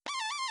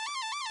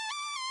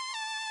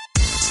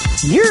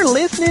You're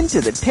listening to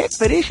the Tech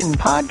Edition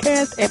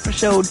Podcast,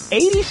 episode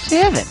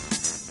 87,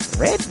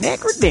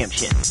 Redneck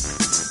Redemption.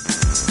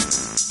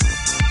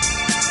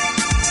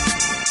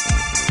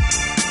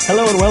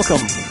 Hello and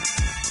welcome.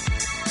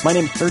 My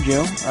name is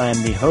Sergio. I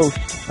am the host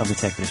of the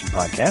Tech Edition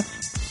Podcast.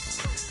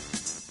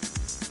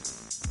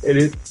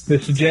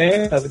 This is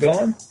James. How's it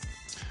going?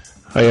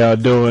 How y'all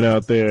doing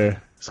out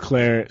there? It's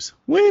Clarence.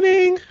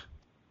 Winning!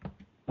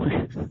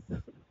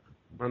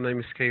 My name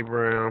is K.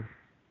 Brown.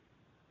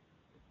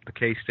 The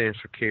K stands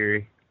for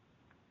Kerry.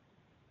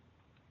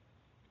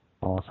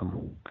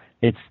 Awesome.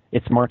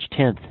 It's March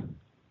 10th.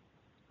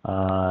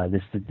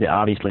 This is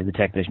obviously the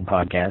Tech Edition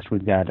Podcast.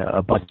 We've got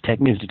a bunch of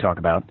tech news to talk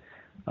about.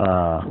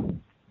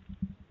 And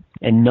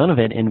none of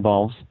it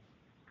involves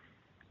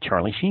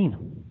Charlie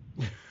Sheen.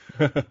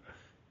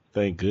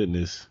 Thank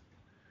goodness.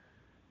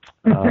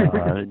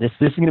 This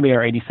is going to be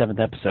our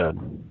 87th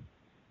episode.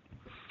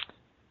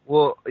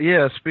 Well,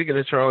 yeah, speaking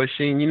of Charlie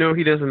Sheen, you know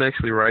he doesn't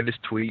actually write his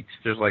tweets.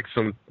 There's like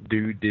some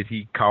dude that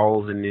he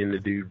calls and then the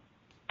dude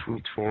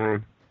tweets for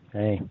him.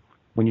 Hey,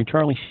 when you're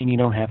Charlie Sheen, you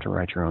don't have to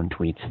write your own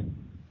tweets.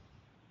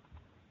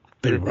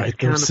 They write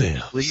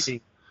themselves.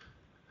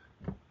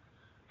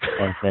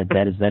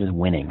 That is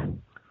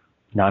winning.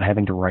 Not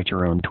having to write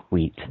your own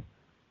tweet.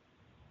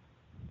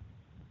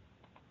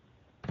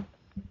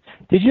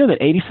 Did you know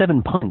that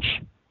 87 Punch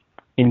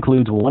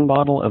includes one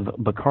bottle of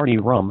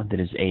Bacardi rum that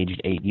is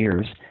aged 8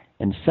 years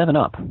and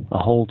 7-Up, a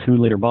whole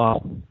 2-liter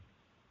bottle?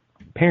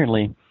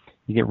 Apparently,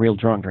 you get real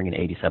drunk drinking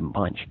 87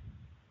 Punch.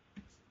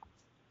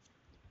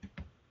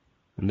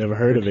 I've never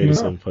heard of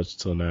 87 Punch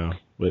until now.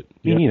 But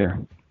Me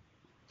neither.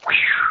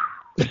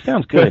 It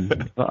sounds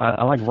good.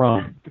 I like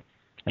rum,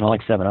 and I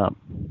like 7-Up.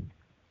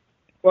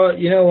 Well,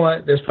 you know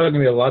what? There's probably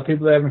going to be a lot of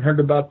people that haven't heard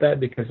about that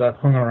because I've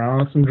hung around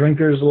with some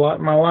drinkers a lot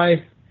in my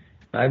life.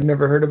 I've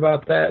never heard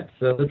about that.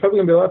 So there's probably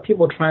going to be a lot of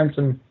people trying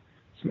some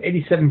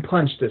 87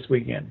 Punch this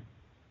weekend.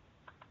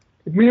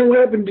 Man, what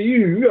happened to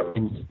you?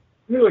 You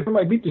look like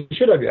somebody beat the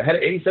shit out of you. I had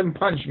an 87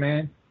 Punch,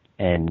 man.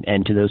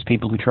 And to those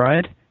people who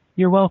tried,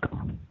 you're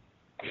welcome.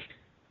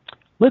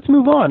 Let's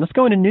move on. Let's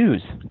go into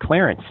news.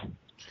 Clarence,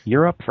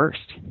 you're up first.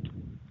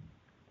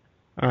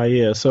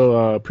 Yeah.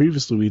 So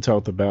previously we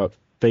talked about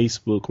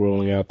Facebook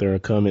rolling out their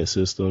comment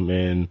system,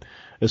 and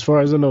as far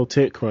as I know,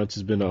 TechCrunch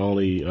has been the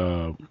only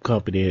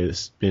company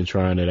that's been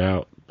trying it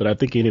out. But I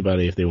think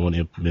anybody, if they want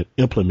to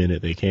implement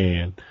it, they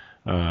can.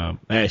 I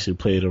actually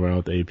played around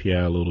with the API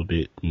a little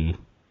bit, and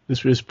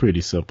it's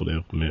pretty simple to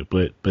implement.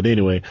 But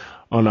anyway,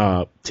 on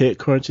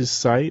TechCrunch's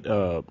site,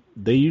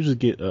 they usually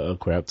get a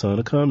crap ton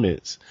of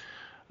comments.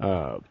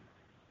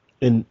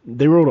 And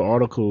they wrote an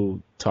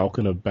article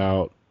talking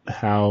about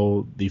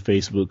how the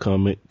Facebook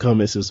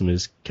comment system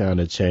has kind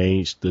of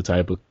changed the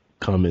type of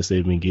comments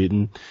they've been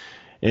getting.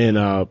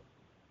 And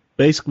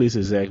basically it's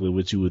exactly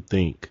what you would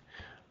think.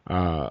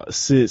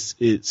 Since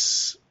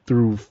it's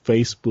through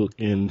Facebook,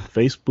 and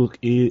Facebook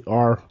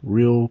are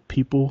real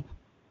people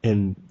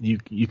and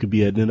you could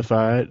be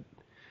identified,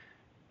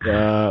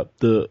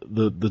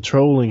 the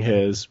trolling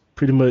has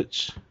pretty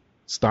much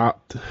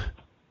stopped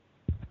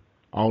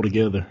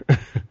altogether.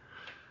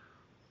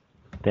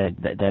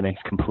 That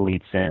makes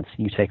complete sense.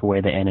 You take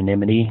away the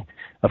anonymity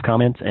of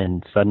comments,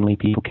 and suddenly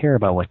people care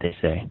about what they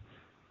say.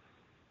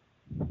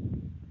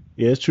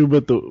 Yeah, it's true.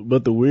 But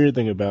the weird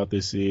thing about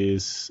this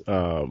is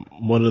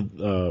one of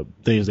the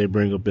things they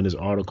bring up in this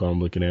article I'm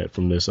looking at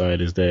from their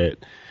site is that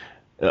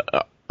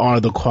are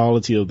the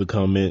quality of the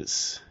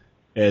comments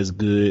as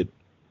good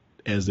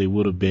as they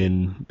would have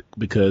been,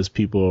 because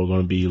people are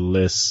going to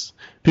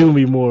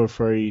be more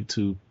afraid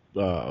to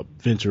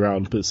venture out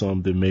and put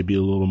something that may be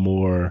a little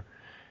more.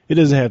 It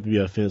doesn't have to be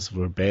offensive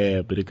or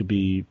bad, but it could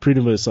be pretty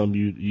much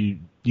something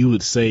you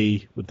would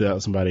say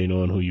without somebody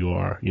knowing who you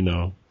are, you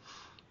know.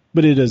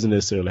 But it doesn't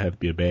necessarily have to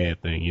be a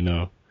bad thing, you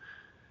know.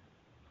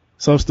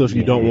 Some stuff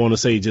you don't want to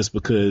say just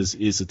because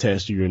it's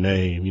attached to your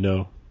name, you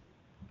know.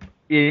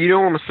 Yeah, you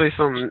don't want to say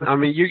something. I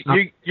mean,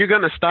 you're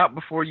gonna stop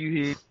before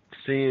you hit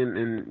send,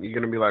 and you're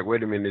gonna be like,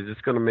 wait a minute, is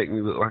this gonna make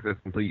me look like a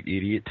complete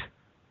idiot?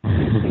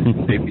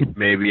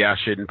 maybe I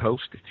shouldn't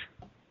post it.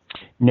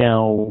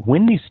 Now,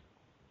 when these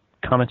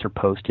comments are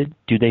posted,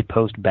 do they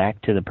post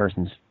back to the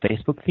person's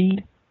Facebook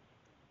feed?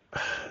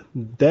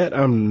 That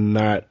I'm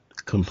not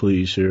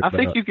completely sure. I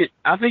think you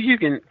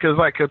can, because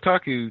like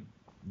Kotaku,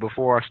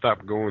 before I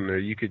stopped going there,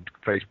 you could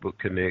Facebook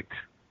Connect,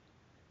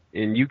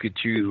 and you could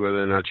choose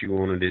whether or not you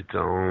wanted it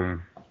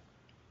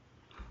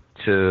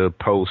to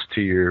post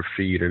to your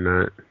feed or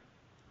not.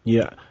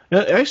 Yeah,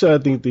 actually, I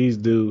think these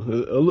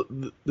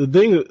do. The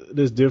thing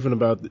that's different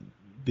about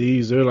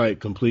these, they're like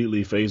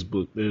completely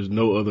Facebook. There's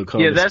no other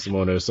comment system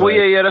on their site. Well,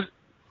 yeah.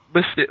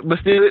 But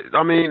still,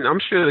 I mean, I'm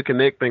sure the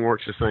Connect thing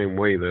works the same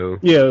way, though.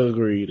 Yeah,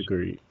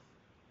 agreed.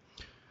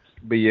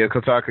 But yeah,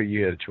 Kotaku,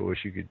 you had a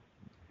choice. You could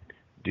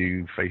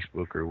do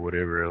Facebook or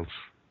whatever else.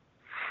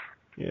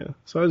 Yeah,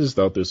 so I just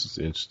thought this was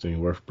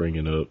interesting, worth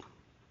bringing up.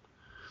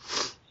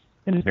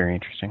 It is very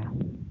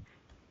interesting.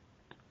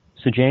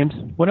 So, James,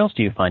 what else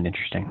do you find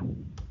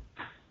interesting?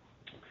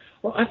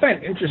 Well, I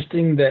find it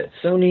interesting that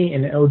Sony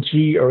and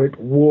LG are at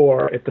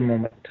war at the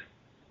moment.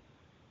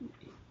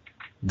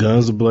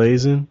 Guns are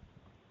blazing.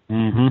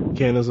 Mm-hmm.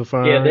 Cannons are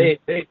firing.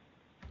 Yeah,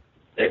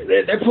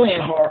 they're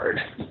playing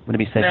hard. Would it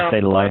be safe to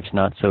say the life's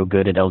not so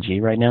good at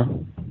LG right now?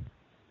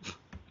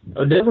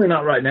 Oh, definitely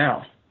not right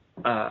now.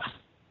 I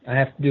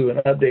have to do an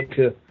update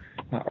to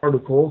my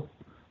article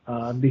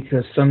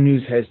because some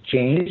news has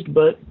changed.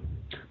 But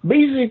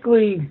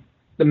basically,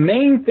 the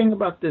main thing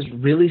about this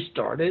really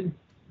started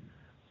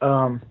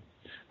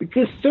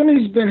because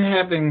Sony's been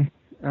having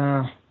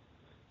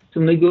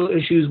some legal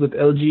issues with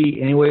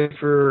LG anyway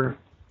for,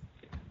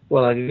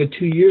 well, like a good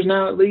 2 years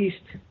now at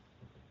least,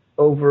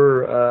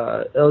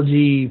 over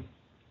LG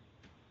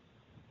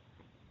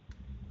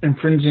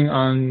infringing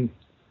on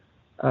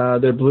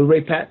their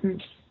Blu-ray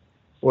patents,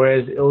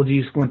 whereas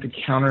LG is going to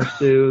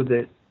countersue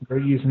that they're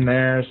using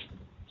theirs.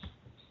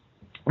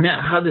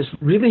 Now, how this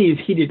really is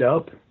heated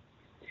up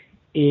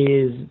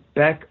is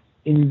back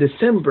in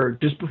December,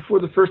 just before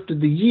the first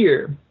of the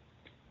year,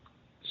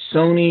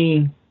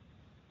 Sony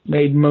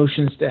made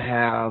motions to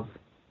have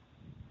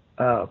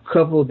a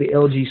couple of the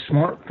LG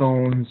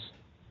smartphones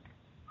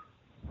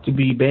to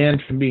be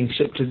banned from being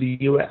shipped to the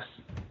U.S.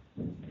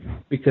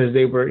 because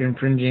they were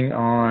infringing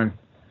on,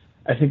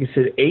 I think it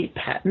said 8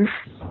 patents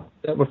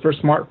that were for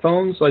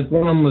smartphones. Like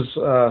one of them was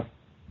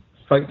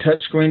like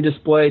touchscreen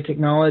display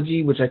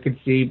technology, which I could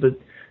see, but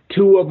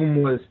 2 of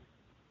them was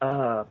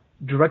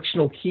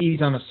directional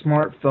keys on a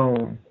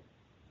smartphone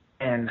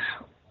and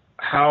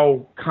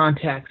how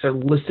contacts are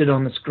listed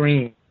on the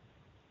screen.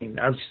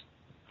 I was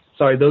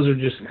sorry, those are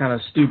just kind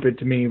of stupid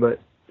to me, but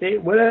hey,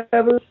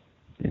 whatever.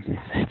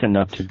 It's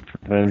enough to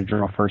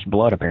draw first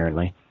blood,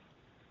 apparently.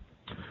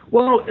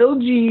 Well,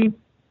 LG,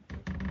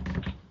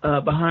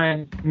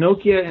 behind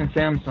Nokia and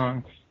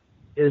Samsung,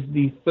 is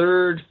the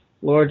 3rd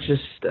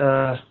largest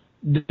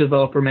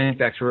developer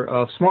manufacturer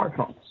of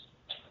smartphones.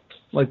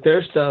 Like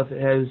their stuff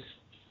has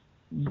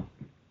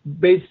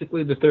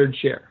basically the 3rd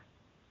share.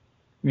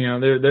 You know,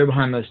 they're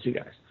behind those 2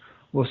 guys.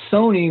 Well,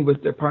 Sony,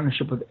 with their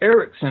partnership with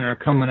Ericsson, are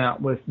coming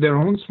out with their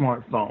own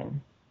smartphone.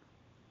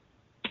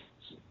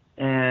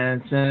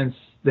 And since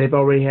they've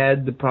already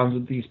had the problems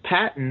with these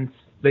patents,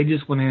 they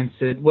just went in and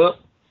said, well,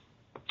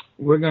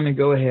 we're going to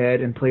go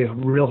ahead and play a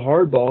real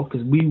hardball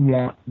because we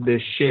want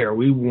this share.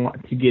 We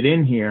want to get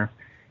in here,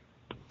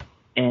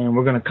 and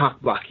we're going to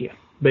cock block you,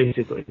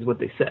 basically, is what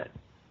they said.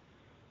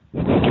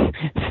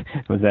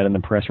 Was that in the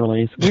press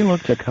release? We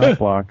looked at cock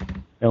block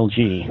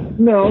LG.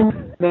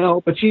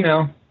 No, but you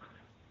know,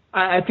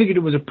 I figured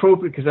it was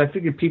appropriate because I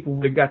figured people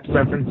would have got the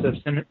reference of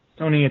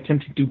Sony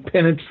attempting to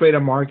penetrate a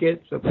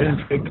market, so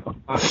penetrate.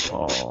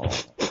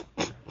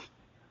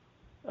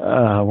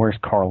 Where's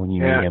Carl when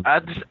you need him? I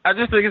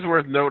just think it's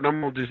worth noting.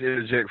 I'm gonna just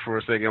interject for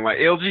a second. Like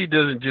LG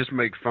doesn't just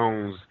make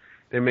phones;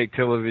 they make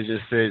television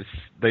sets.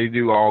 They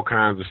do all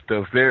kinds of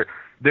stuff.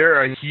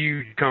 They're a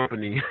huge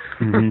company.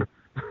 Mm-hmm.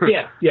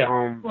 Yeah.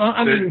 Well,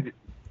 I mean,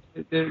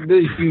 they're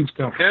a huge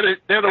company.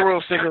 They're the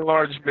world's 2nd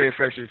largest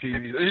manufacturer of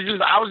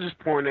TVs. I was just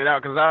pointing it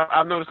out because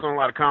I noticed on a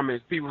lot of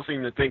comments, people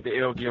seem to think that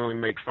LG only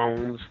makes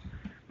phones,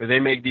 but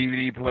they make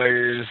DVD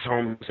players,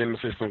 home cinema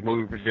systems,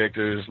 movie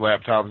projectors,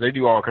 laptops. They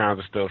do all kinds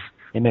of stuff.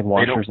 They make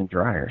washers and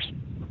dryers.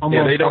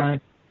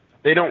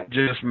 They don't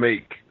just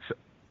make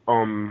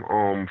phones.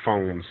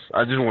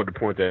 I just wanted to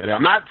point that out.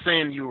 I'm not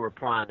saying you were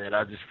applying that.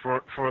 I just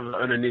for the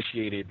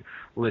uninitiated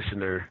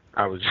listener,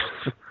 I was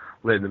just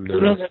letting them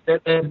know.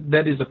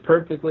 That is a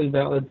perfectly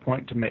valid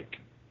point to make.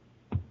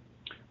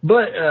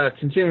 But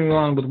continuing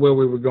on with where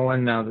we were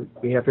going now that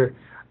we have here,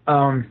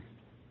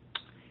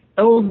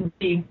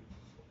 LG,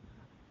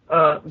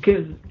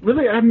 because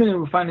really I haven't been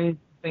able to find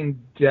anything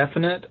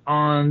definite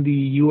on the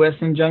U.S.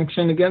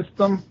 injunction against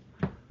them,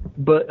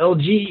 but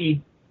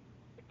LG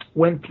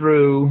went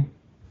through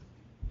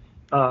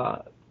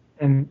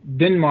in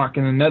Denmark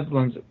and the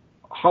Netherlands,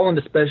 Holland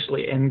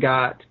especially, and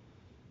got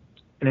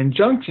an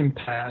injunction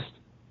passed.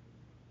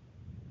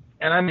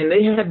 And I mean,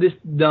 they had this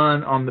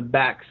done on the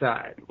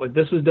backside. Like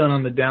this was done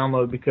on the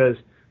download because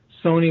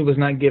Sony was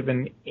not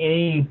given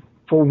any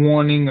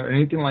forewarning or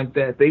anything like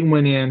that. They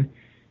went in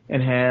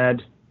and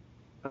had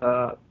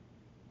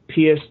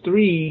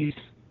PS3s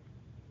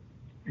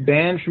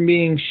banned from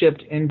being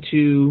shipped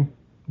into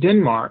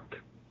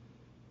Denmark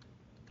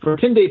for a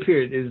 10-day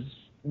period is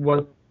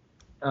what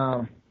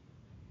the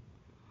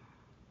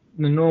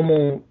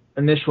normal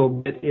initial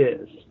bit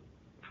is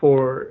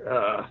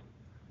for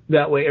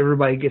that way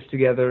everybody gets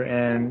together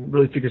and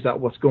really figures out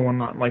what's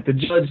going on. Like the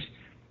judge,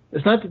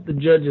 it's not that the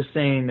judge is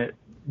saying that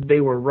they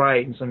were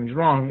right and something's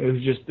wrong. It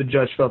was just the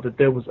judge felt that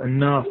there was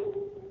enough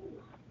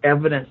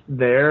evidence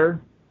there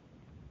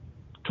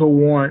to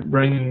warrant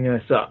bringing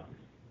this up.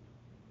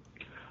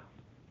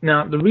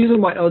 Now, the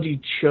reason why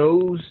LG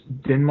chose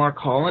Denmark,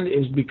 Holland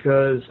is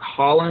because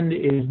Holland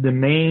is the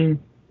main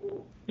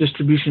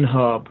distribution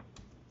hub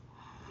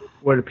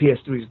where the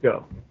PS3s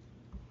go.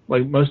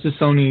 Like most of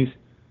Sony's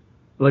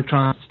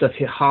electronic stuff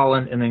hit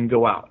Holland and then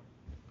go out.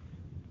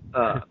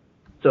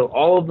 So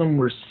all of them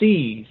were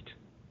seized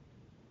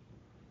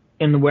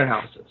in the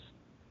warehouses.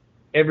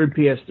 every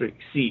PS3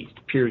 seized.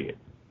 Period.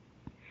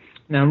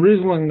 Now, the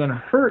reason why I'm going to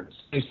hurt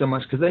Sony so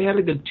much because they had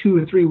a good 2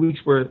 or 3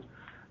 weeks worth.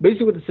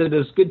 Basically, what they said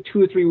is good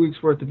 2 or 3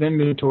 weeks worth of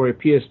inventory of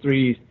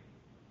PS3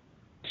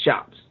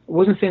 shops. I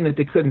wasn't saying that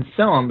they couldn't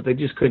sell them, but they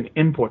just couldn't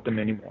import them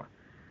anymore,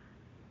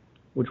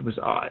 which was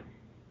odd.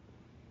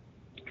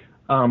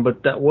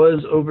 But that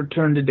was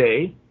overturned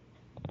today,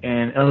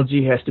 and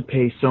LG has to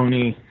pay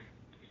Sony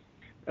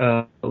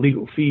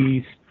legal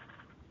fees.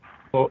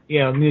 Well,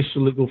 yeah,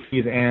 initial legal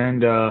fees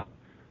and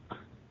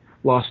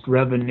lost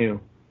revenue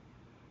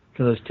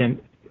for those 10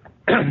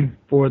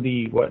 for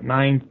the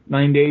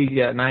 9 days?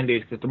 Yeah, 9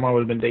 days because tomorrow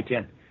would have been day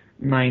 10.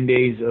 9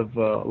 days of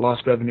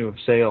lost revenue of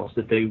sales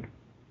that they,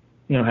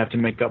 have to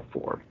make up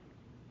for.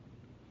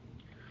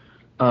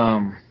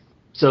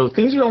 So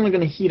things are only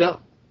going to heat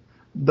up.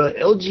 But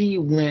LG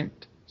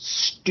went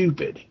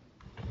stupid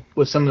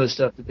with some of the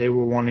stuff that they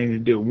were wanting to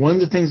do. One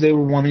of the things they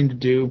were wanting to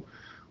do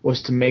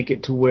was to make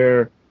it to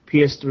where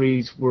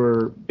PS3s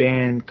were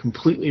banned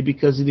completely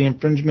because of the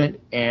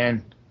infringement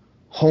and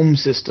home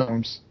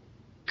systems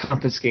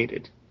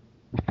confiscated.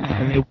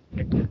 And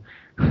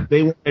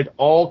they wanted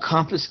all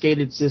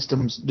confiscated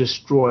systems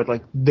destroyed.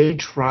 Like, they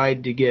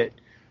tried to get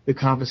the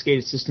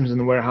confiscated systems in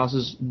the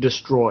warehouses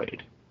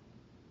destroyed.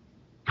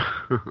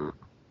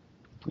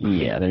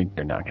 Yeah,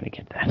 they're not going to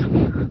get that.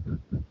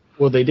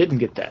 Well, they didn't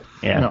get that.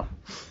 Yeah.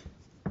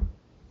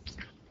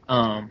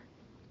 No.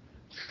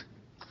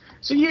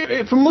 So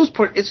yeah, for the most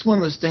part, it's one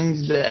of those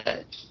things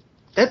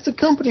that's a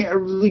company I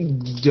really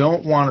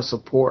don't want to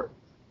support.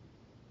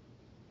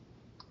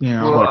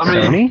 Well,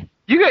 I mean,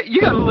 you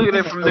got to look at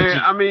it from there.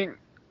 I mean,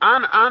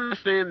 I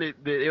understand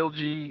that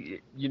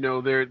LG,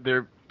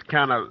 they're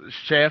kind of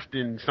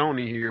shafting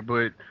Sony here,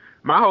 but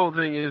my whole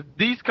thing is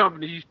these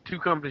two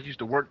companies used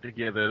to work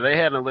together. They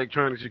had an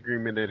electronics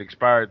agreement that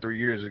expired 3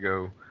 years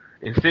ago,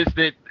 and since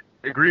that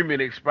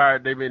agreement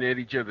expired, they've been at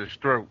each other's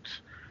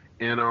throats.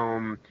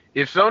 And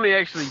if Sony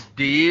actually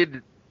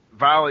did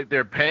violate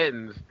their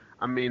patents,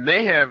 I mean,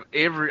 they have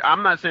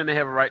I'm not saying they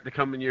have a right to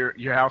come in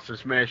your house and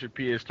smash your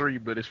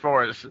PS3, but as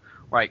far as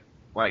like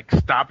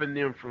stopping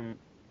them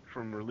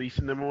from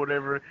releasing them or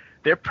whatever,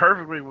 they're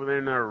perfectly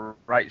within their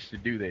rights to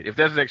do that. If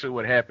that's actually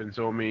what happened.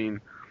 So I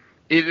mean,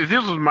 if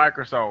this was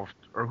Microsoft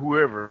or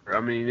whoever, I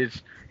mean,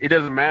 it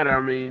doesn't matter. I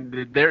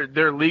mean, they have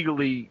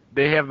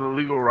the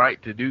legal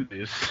right to do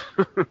this.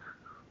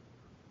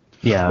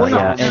 Yeah, well,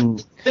 yeah. And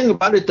the thing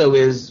about it, though,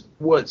 is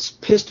what's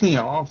pissed me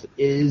off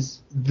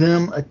is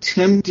them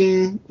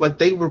attempting, like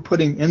they were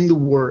putting in the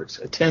works,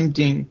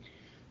 attempting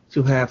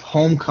to have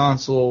home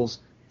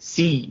consoles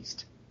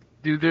seized.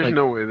 Dude, there's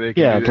no way they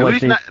can do that.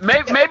 At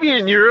least maybe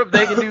in Europe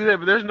they can do that,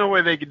 but there's no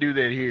way they could do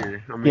that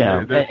here. I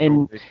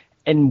mean,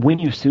 and when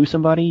you sue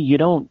somebody, you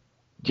don't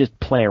just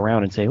play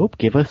around and say, "Oh,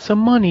 give us some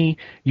money."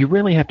 You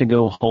really have to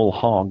go whole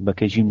hog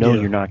because you're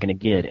not going to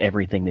get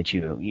everything that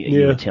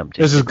you attempt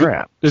to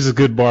grab. This is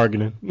good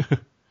bargaining.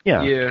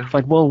 Yeah. It's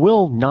like, well,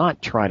 we'll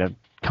not try to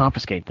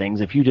confiscate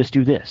things if you just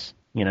do this,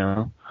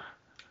 And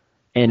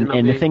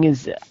the thing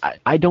is,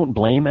 I don't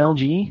blame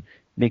LG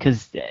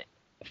because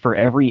for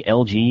every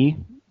LG,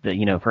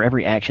 for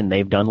every action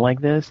they've done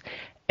like this,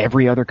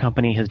 every other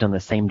company has done the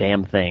same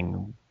damn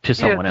thing to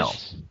someone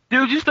else.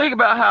 Dude, just think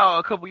about how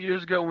a couple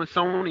years ago when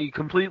Sony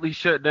completely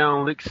shut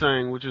down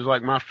Lixang, which is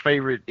like my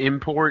favorite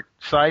import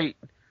site,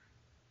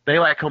 they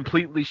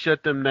completely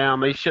shut them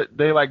down. They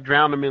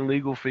drowned them in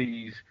legal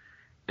fees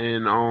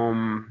and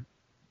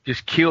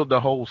just killed the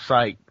whole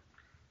site.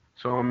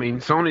 So I mean,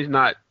 Sony's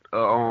not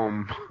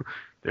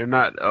they're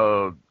not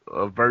a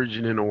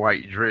virgin in a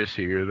white dress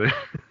here.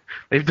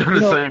 They've done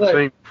the same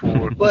thing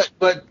before.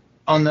 But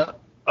on the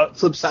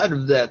flip side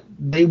of that,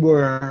 they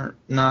were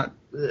not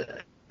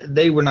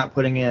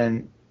putting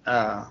in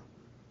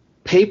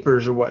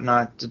papers or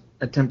whatnot to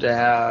attempt to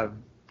have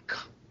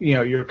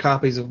your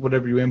copies of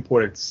whatever you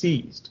imported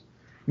seized.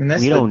 I mean,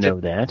 we don't know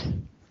that.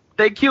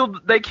 They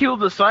killed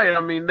the site.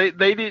 I mean, they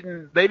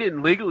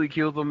didn't legally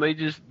kill them.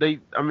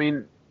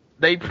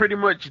 They pretty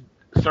much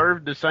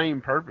served the same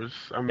purpose.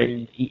 I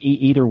mean,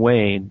 either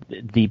way,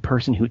 the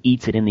person who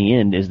eats it in the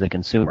end is the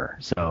consumer.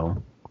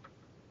 So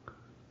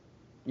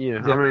yeah,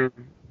 I mean,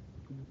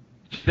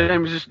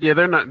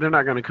 they're not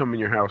going to come in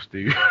your house,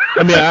 dude.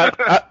 I mean,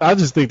 I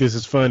just think this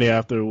is funny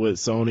after what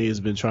Sony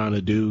has been trying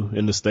to do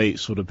in the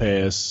States for the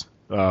past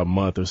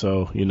month or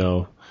so,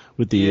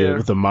 with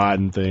the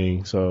modding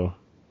thing. So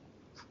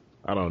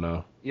I don't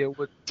know. Yeah,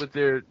 with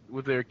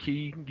their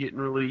key getting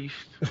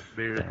released,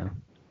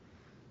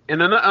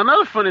 And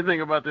another funny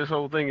thing about this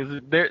whole thing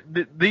is that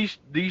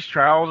these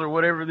trials or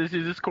whatever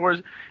this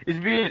course is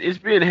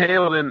being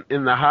held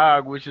in the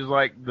Hague, which is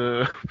like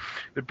the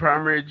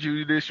primary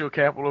judicial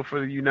capital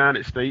for the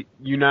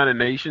United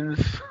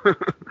Nations.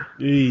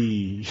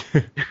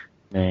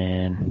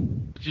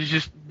 Man,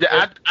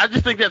 I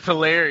just think that's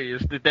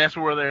hilarious that's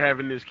where they're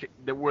having this,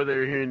 where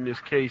they're hearing this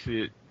case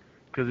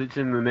because it's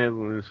in the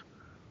Netherlands,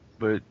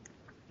 but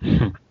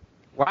a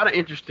lot of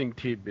interesting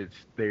tidbits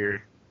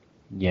there.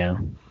 Yeah.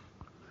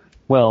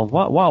 Well,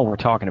 while we're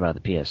talking about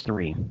the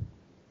PS3,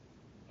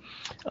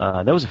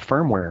 there was a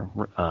firmware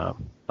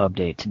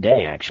update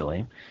today,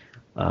 actually,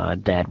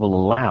 that will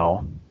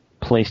allow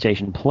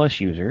PlayStation Plus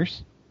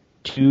users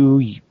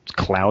to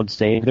cloud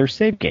save their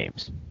save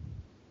games.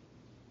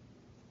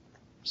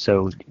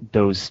 So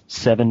those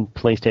 7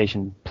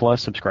 PlayStation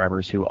Plus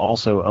subscribers who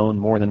also own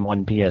more than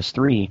one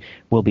PS3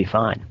 will be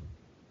fine.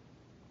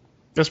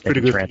 That's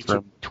pretty good.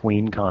 Transfer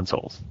between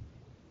consoles.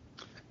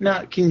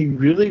 Now, can you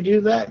really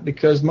do that?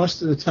 Because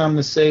most of the time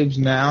the saves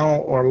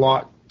now are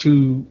locked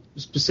to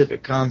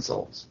specific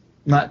consoles,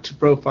 not to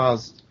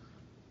profiles,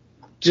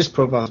 just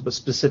profiles, but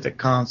specific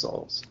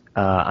consoles.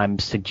 I'm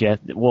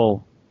suggesting,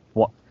 well,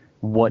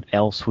 what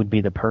else would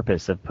be the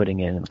purpose of putting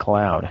it in the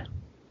cloud?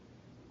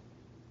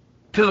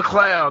 To the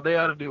cloud. They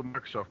ought to do a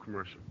Microsoft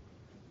commercial.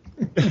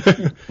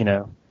 You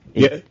know?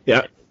 I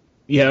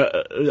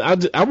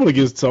want to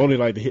give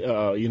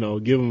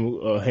Sony give them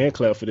a hand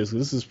clap for this.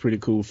 This is a pretty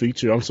cool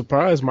feature. I'm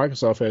surprised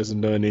Microsoft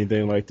hasn't done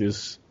anything like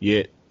this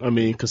yet. I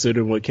mean,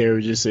 considering what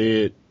Carrie just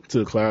said to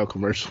the cloud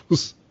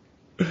commercials.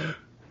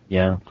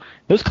 Yeah,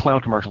 those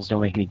cloud commercials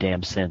don't make any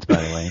damn sense. By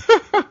the way,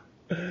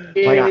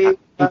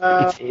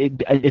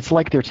 it's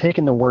like they're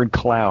taking the word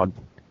cloud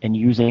and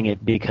using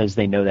it because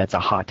they know that's a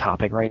hot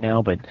topic right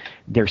now, but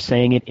they're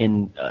saying it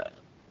in a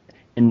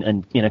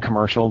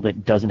commercial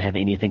that doesn't have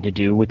anything to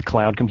do with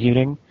cloud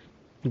computing.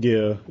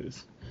 Yeah.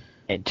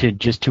 And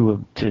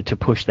to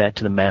push that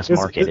to the mass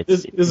market.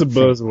 It's a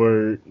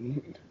buzzword.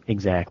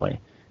 Exactly.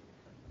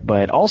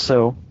 But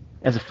also,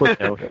 as a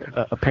footnote,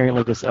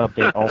 apparently this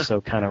update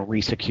also kind of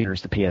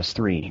resecures the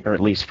PS3, or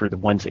at least for the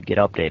ones that get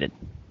updated.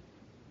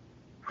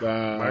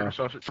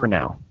 For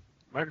now.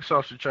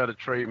 Microsoft should try to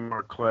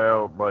trademark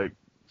cloud like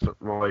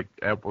something like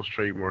Apple's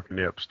trademark in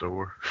the App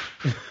Store.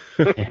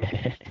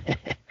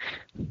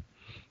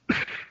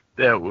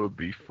 That would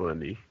be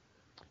funny.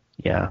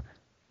 Yeah.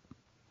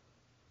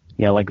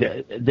 Yeah, like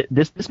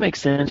this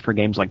makes sense for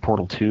games like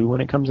Portal 2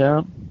 when it comes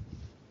out,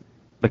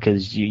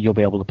 because you'll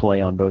be able to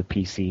play on both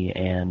PC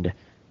and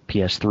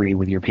PS3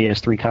 with your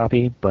PS3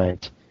 copy.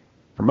 But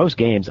for most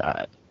games,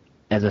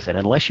 as I said,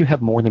 unless you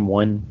have more than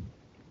one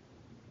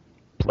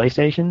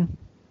PlayStation,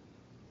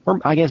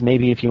 or I guess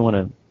maybe if you want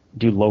to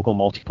do local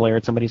multiplayer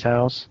at somebody's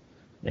house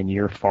and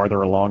you're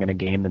farther along in a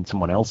game than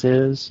someone else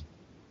is.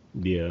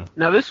 Yeah.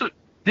 Now this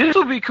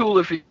would be cool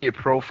if you get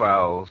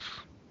profiles,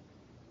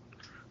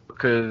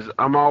 because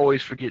I'm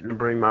always forgetting to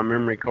bring my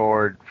memory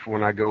card for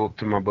when I go up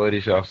to my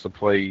buddy's house to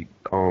play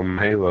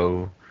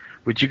Halo.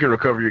 But you can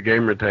recover your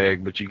gamer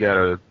tag, but you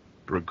gotta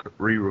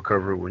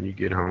re-recover it when you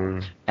get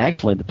home.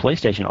 Actually, the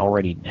PlayStation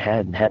already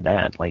had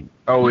that. Like,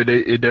 oh,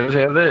 it does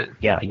have that?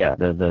 Yeah.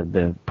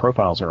 The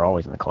profiles are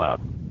always in the cloud.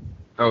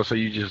 Oh, so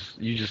you have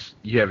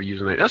a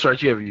username. That's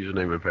right, you have a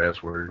username and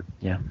password.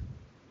 Yeah.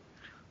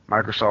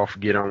 Microsoft,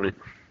 get on it.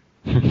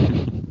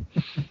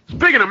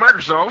 Speaking of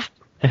Microsoft,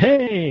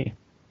 hey,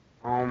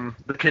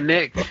 the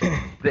Kinect,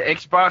 the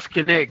Xbox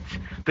Kinect,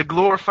 the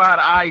glorified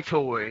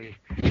iToy,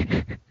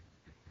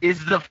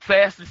 is the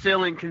fastest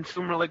selling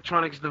consumer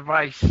electronics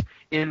device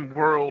in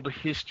world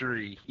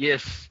history.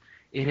 Yes,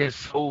 it has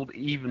sold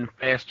even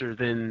faster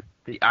than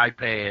the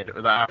iPad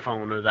or the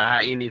iPhone or the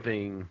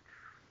anything.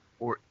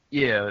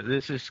 Yeah,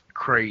 this is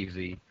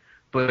crazy.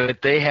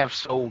 But they have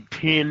sold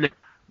 10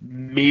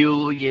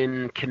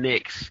 million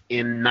Kinects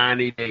in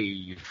 90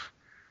 days.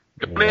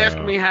 Don't ask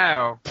me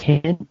how.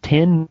 10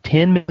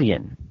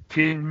 million.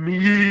 10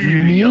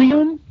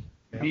 million?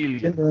 Yeah,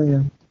 10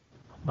 million.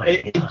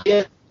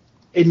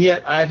 And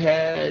yet I've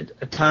had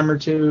a time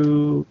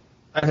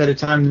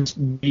this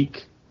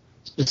week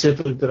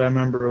specifically that I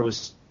remember it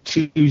was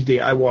Tuesday.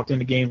 I walked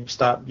into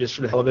GameStop just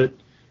for the hell of it,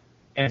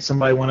 and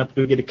somebody went up to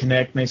go get a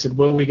Kinect, and they said,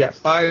 well, we got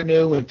 5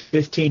 new and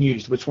 15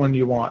 used. Which one do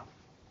you want?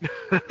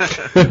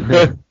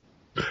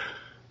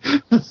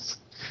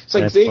 It's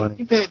like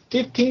you've had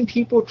 15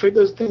 people trade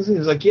those things, and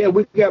it's like, yeah,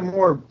 we got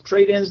more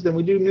trade-ins than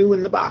we do new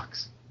in the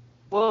box.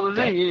 Well, the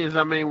thing is,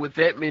 I mean, with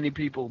that many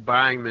people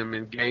buying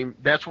them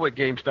that's what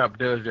GameStop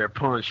does. They're a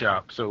pawn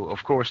shop, so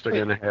of course they're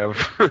gonna have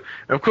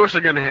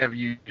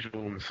used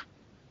ones.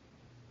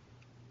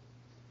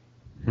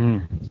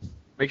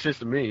 Makes sense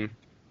to me,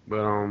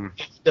 but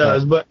it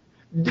does. But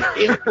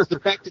it's the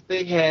fact that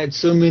they had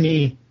so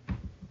many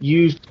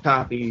used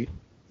copies,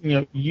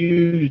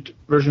 used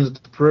versions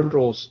of the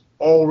peripherals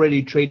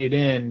already traded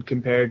in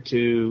compared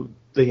to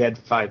they had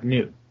 5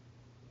 new.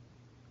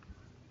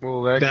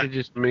 Well, that could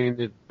just mean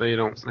that they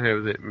don't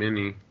have that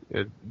many.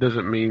 It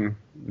doesn't mean...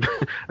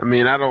 I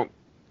mean, I don't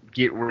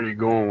get where you're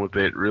going with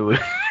that, really.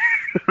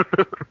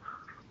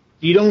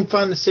 You don't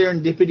find the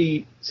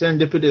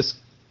serendipitous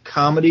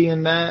comedy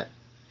in that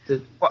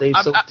they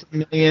sold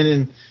 10 million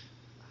and...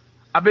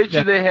 I bet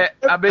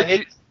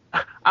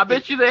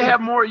you they have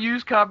more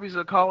used copies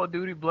of Call of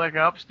Duty Black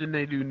Ops than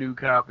they do new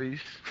copies.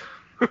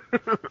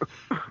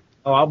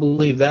 Oh, I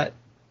believe that.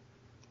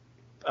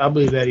 I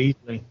believe that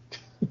easily.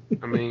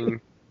 I mean...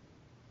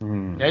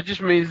 That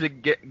just means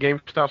that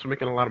GameStop's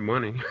making a lot of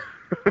money.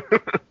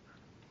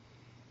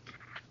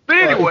 But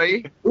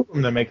anyway,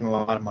 they're making a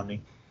lot of money.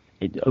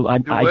 I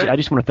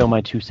just want to throw my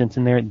 2 cents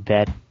in there.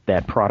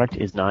 That product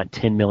is not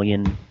 10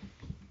 million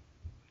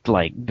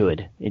like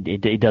good.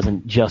 It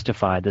doesn't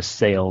justify the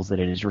sales that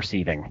it is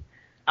receiving.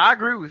 I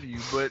agree with you,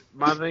 but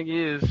my thing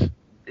is,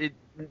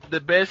 the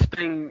best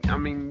thing, I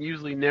mean,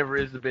 usually never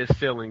is the best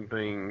selling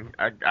thing.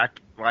 I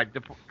like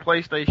the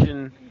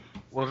PlayStation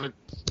wasn't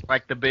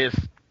like the best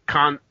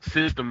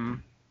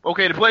system.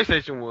 Okay, the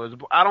PlayStation was,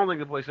 but I don't think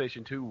the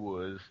PlayStation 2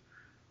 was.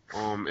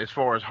 As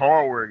far as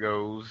hardware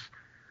goes,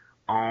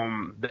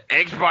 the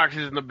Xbox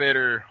isn't a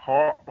better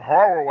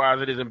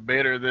hardware-wise. It isn't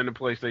better than the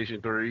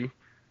PlayStation 3.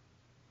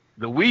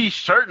 The Wii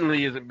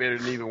certainly isn't better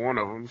than either one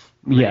of them.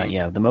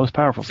 Yeah. The most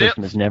powerful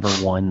system has never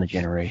won the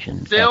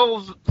generation.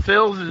 Sales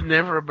is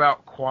never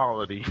about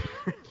quality.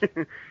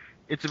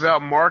 It's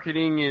about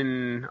marketing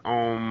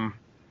and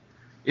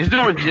it's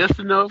doing just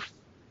enough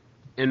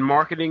and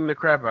marketing the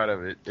crap out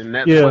of it, and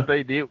that's what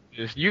they did.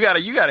 Just you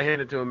gotta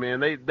hand it to them, man.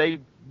 They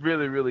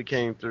really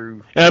came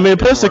through. I mean,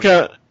 plus they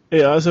kind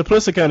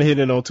of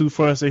hitting on two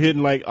fronts. They're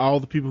hitting like all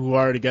the people who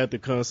already got the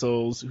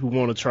consoles who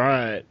want to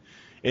try it.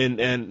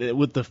 And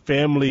with the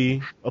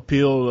family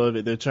appeal of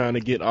it, they're trying to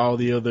get all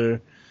the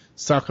other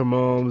soccer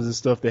moms and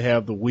stuff that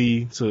have the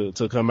Wii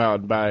to come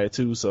out and buy it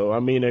too. So I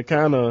mean, they're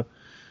kind of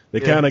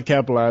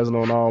capitalizing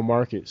on all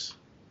markets.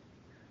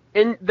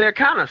 And they're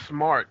kind of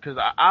smart because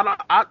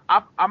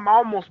I'm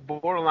almost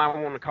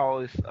borderline want to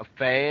call this a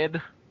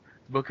fad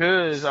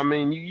because I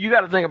mean you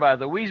got to think about it.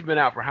 The Wii's been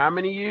out for how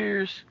many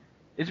years?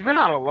 It's been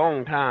out a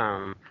long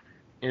time,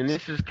 and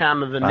this is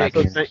kind of the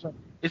next thing.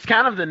 It's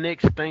kind of the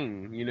next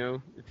thing, you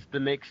know. It's the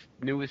next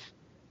newest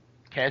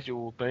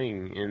casual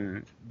thing,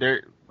 and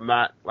they're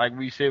not, like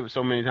we said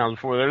so many times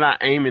before, they're not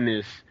aiming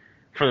this,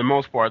 for the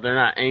most part, they're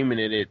not aiming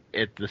it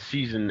at the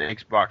seasoned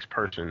Xbox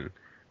person.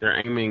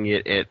 They're aiming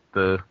it at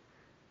the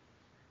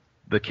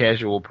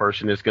casual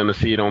person that's going to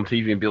see it on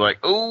TV and be like,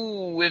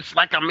 "Oh, it's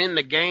like I'm in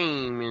the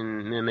game,"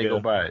 and then they go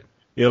buy it.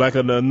 Yeah, like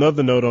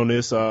another note on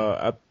this,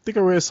 I think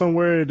I read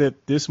somewhere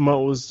that this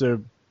month was their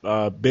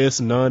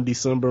best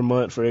non-December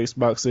month for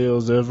Xbox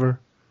sales ever.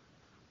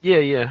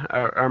 Yeah,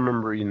 I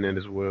remember reading that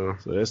as well.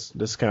 So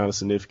that's kind of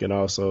significant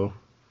also.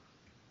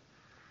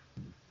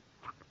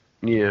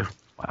 Yeah.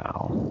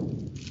 Wow.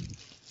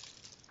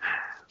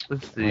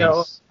 Let's see. You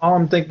know, all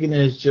I'm thinking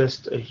is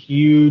just a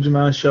huge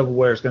amount of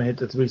shovelware is going to hit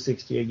the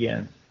 360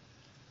 again.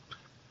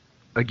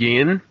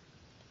 Again?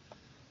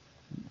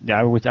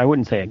 I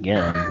wouldn't say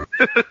again.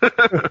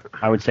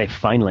 I would say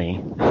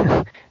finally.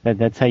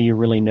 That's how you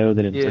really know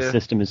that a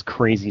system is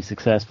crazy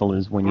successful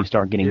is when you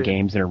start getting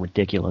games that are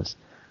ridiculous.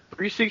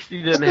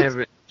 360 doesn't have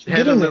it.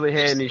 Hasn't really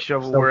had any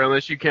shovelware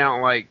unless you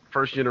count like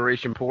first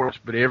generation ports,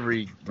 but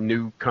every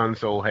new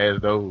console has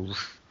those.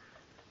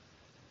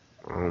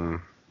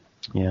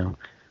 Yeah.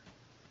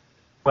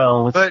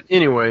 Well, but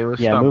anyway,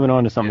 let's stop. Moving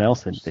on to something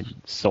else that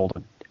sold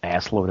an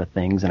assload of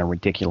things in a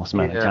ridiculous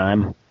amount of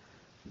time.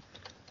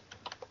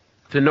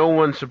 To no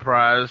one's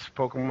surprise,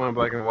 Pokemon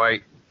Black and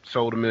White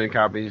sold 1 million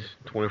copies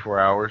in 24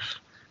 hours.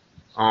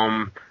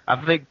 I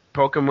think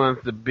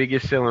Pokemon's the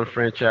biggest selling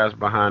franchise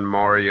behind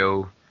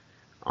Mario,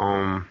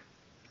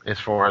 as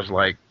far as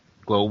like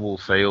global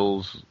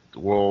sales,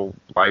 world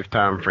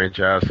lifetime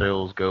franchise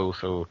sales go.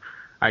 So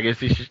I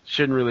guess it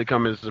shouldn't really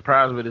come as a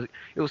surprise, but it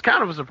was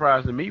kind of a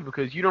surprise to me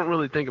because you don't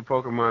really think of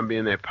Pokemon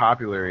being that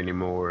popular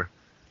anymore,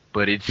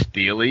 but it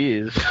still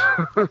is.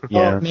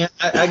 Yeah, man,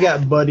 I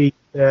got buddies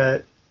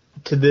that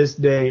to this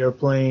day are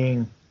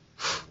playing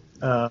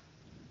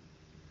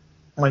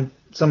like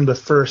some of the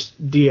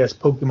first DS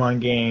Pokemon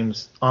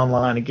games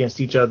online against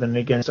each other and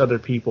against other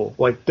people.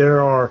 Like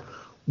there are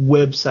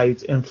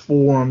websites and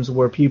forums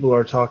where people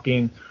are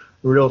talking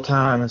real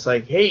time. It's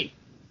like, hey,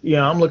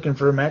 I'm looking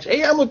for a match.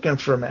 Hey, I'm looking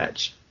for a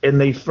match. And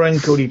they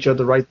friend code each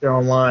other right there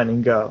online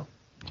and go.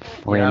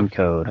 Friend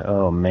code.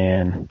 Oh,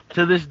 man.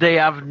 To this day,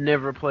 I've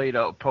never played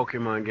a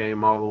Pokemon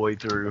game all the way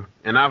through.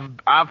 And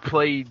I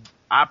played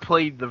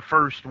the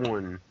first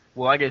one.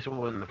 Well, I guess it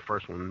wasn't the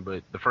first one,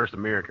 but the first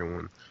American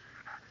one.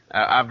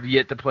 I've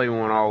yet to play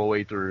one all the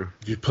way through.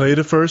 If you play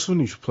the first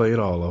one, you should play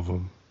all of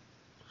them.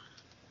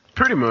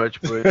 Pretty much,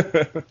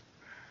 but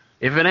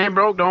if it ain't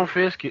broke, don't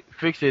fix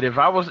it. If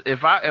I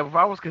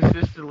was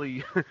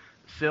consistently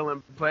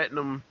selling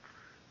platinum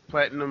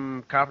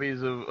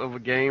copies of a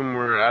game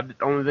where the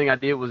only thing I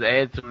did was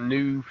add some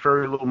new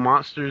furry little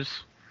monsters,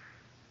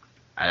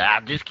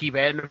 I'd just keep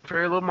adding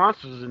furry little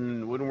monsters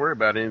and wouldn't worry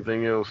about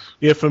anything else.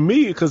 Yeah, for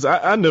me, because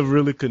I never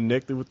really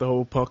connected with the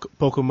whole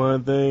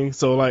Pokemon thing,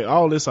 so like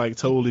all this like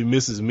totally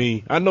misses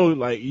me. I know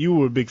like you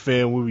were a big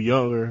fan when we were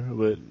younger,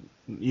 but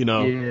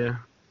yeah.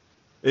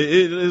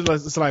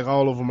 It's like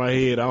all over my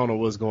head. I don't know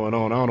what's going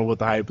on. I don't know what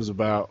the hype is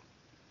about.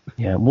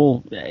 Yeah,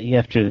 well, you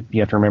have to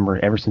remember,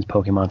 ever since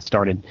Pokemon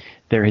started,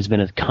 there has been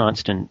a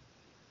constant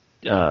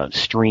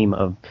stream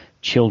of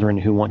children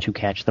who want to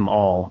catch them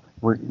all.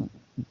 We're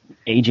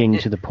aging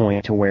to the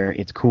point to where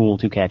it's cool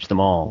to catch them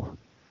all.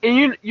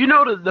 And you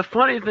know the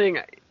funny thing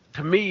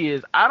to me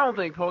is I don't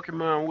think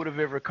Pokemon would have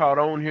ever caught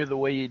on here the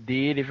way it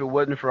did if it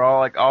wasn't for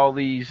all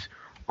these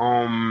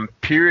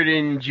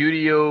Puritan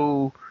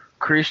Judeo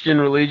Christian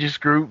religious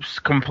groups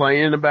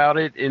complaining about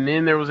it, and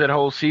then there was that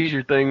whole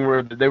seizure thing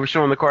where they were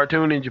showing the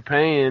cartoon in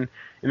Japan,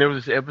 and there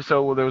was this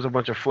episode where there was a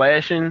bunch of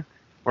flashing,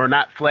 or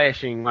not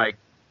flashing, like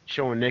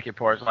showing naked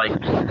parts, like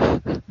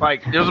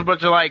there was a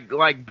bunch of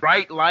like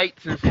bright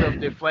lights and stuff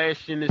that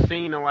flashed in the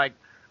scene, and like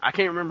I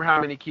can't remember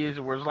how many kids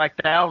it was, like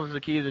thousands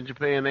of kids in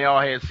Japan. They all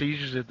had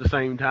seizures at the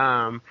same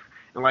time.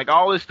 And, like,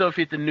 all this stuff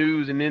hit the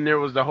news, and then there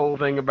was the whole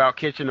thing about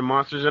catching the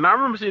monsters. And I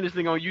remember seeing this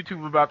thing on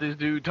YouTube about this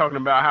dude talking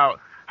about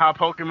how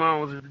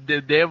Pokemon was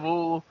the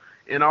devil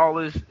and all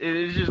this.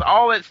 It's just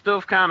all that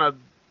stuff kind of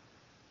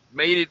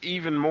made it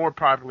even more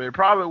popular. It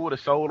probably would have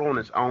sold on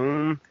its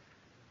own,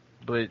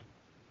 but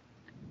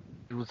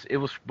it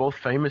was both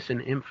famous and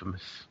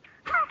infamous.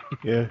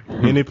 Yeah,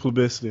 any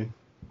publicity.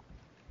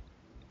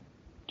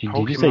 Did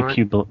you say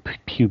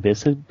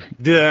pubicity?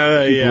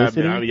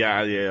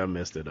 Yeah, I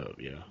messed it up,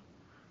 yeah.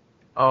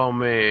 Oh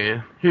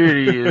man, here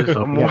it is.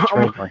 I'm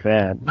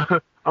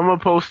gonna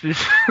post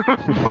this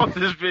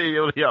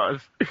video to y'all.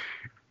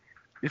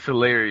 It's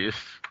hilarious.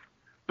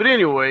 But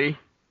anyway,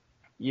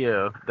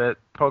 yeah, that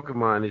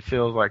Pokemon, it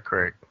sells like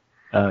crack.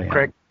 Oh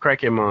yeah.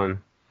 Crackemon.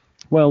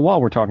 Well,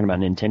 while we're talking about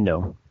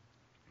Nintendo,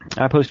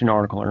 I posted an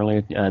article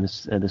earlier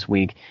this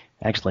week.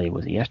 Actually,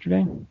 was it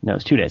yesterday? No, it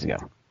was 2 days ago.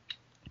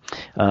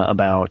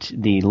 About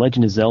the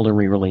Legend of Zelda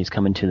re-release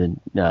coming to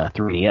the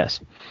 3DS.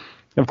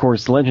 Of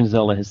course, Legend of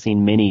Zelda has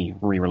seen many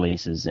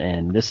re-releases,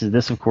 and this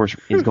of course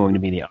is going to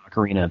be the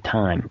Ocarina of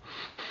Time.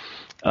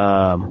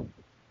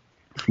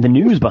 The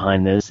news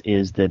behind this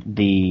is that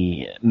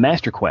the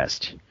Master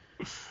Quest,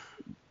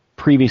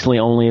 previously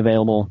only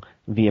available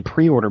via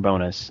pre-order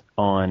bonus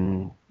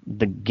on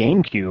the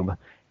GameCube,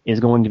 is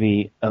going to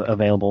be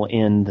available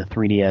in the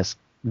 3DS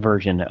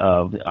version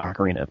of the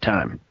Ocarina of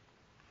Time.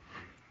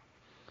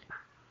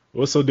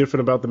 What's so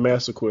different about the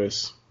Master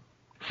Quest?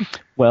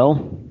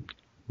 Well,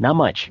 not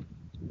much.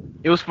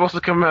 It was supposed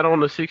to come out on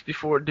the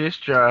 64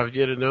 disc drive,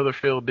 yet another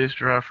failed disc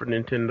drive for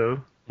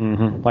Nintendo.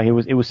 Mm-hmm. Like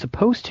it was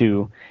supposed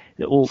to.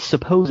 Well,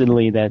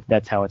 supposedly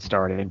that's how it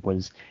started.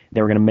 Was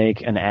they were going to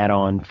make an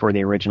add-on for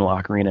the original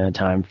Ocarina of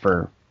Time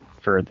for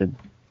the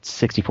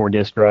 64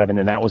 disc drive, and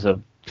then that was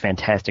a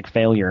fantastic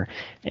failure.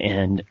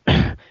 And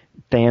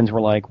fans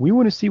were like, "We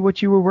want to see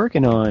what you were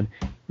working on.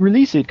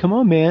 Release it, come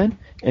on, man!"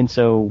 And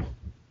so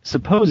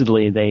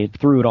supposedly they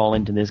threw it all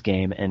into this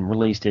game and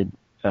released it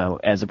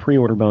as a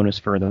pre-order bonus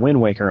for the Wind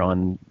Waker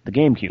on the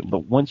GameCube.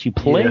 But once you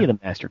play the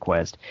Master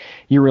Quest,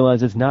 you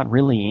realize it's not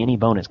really any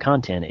bonus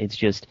content. It's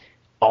just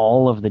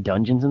all of the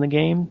dungeons in the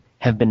game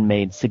have been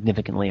made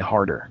significantly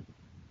harder.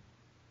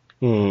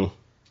 Dude,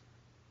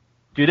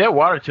 that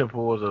water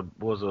temple was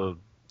a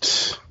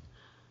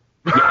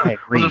Yeah, I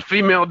agree. was a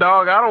female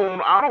dog. I don't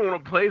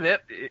want to play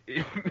that.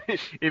 If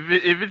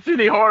it's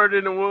any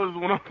harder than it was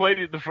when I played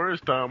it the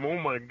first time, oh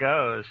my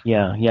gosh.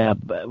 Yeah.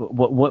 But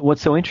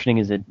what's so interesting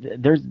is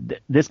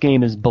that this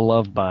game is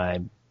beloved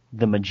by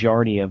the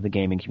majority of the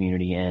gaming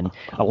community, and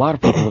a lot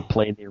of people have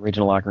played the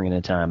original Ocarina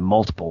of Time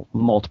multiple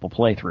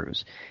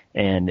playthroughs.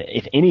 And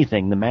if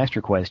anything, the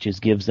Master Quest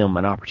just gives them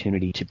an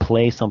opportunity to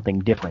play something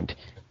different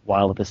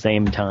while at the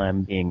same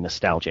time being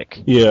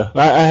nostalgic. Yeah,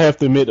 I have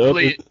to admit,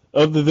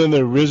 other than the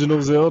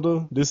original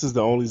Zelda, this is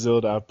the only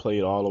Zelda I've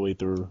played all the way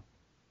through.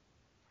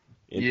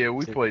 Yeah,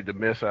 we played the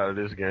mess out of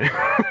this game.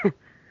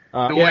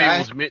 The way it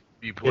was meant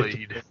to be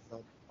played.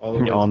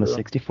 On the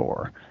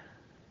 64.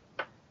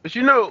 But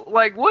you know,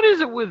 like, what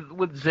is it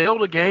with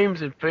Zelda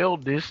games and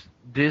failed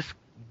disc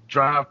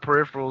drive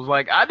peripherals?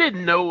 Like, I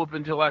didn't know up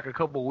until like a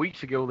couple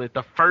weeks ago that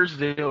the first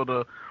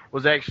Zelda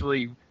was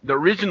actually the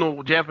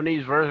original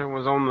Japanese version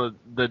was on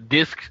the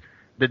disc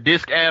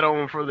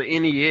add-on for the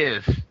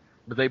NES,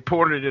 but they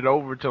ported it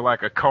over to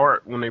like a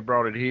cart when they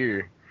brought it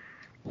here.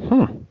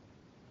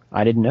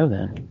 I didn't know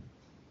that.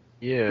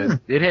 Yeah,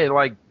 it had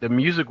like the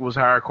music was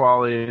higher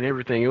quality and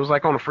everything. It was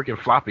like on a freaking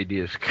floppy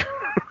disk.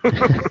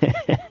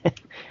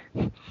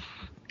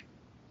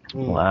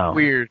 Wow.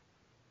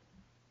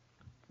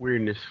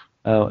 Weirdness.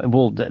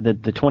 Well,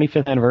 the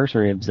 25th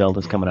anniversary of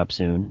Zelda's coming up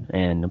soon,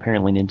 and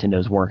apparently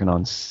Nintendo's working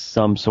on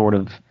some sort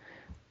of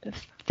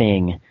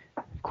thing.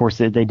 Of course,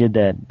 they did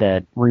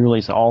that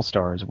re-release of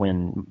All-Stars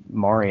when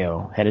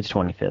Mario had its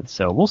 25th,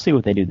 so we'll see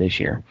what they do this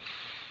year.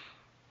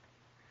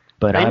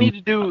 But they need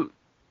to do...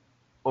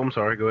 Oh, I'm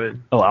sorry, go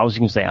ahead. Oh, I was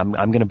going to say, I'm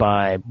going to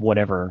buy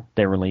whatever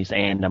they release,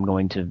 and I'm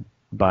going to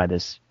buy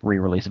this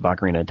re-release of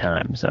Ocarina of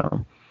Time,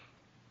 so...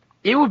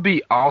 It would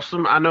be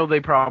awesome. I know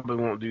they probably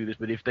won't do this,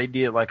 but if they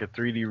did like a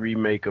 3D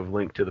remake of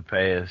Link to the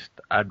Past,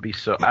 I'd be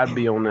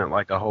on that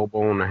like a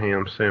hobo on a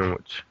ham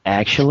sandwich.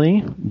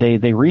 Actually,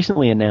 they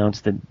recently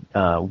announced that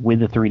with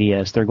the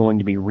 3DS, they're going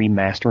to be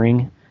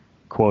remastering,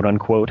 quote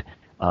unquote,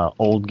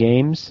 old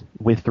games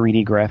with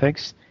 3D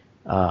graphics.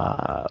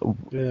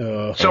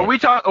 Yeah. So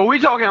are we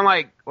talking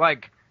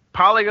like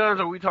polygons,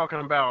 or are we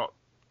talking about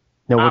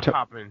No,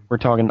 eye-popping? we're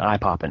talking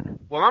eye-popping.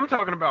 Well, I'm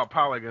talking about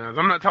polygons.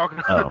 I'm not talking.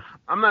 Oh.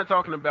 I'm not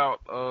talking about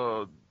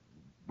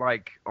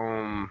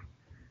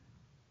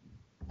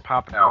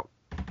pop out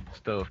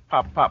stuff,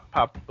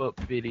 pop up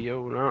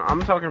video. No,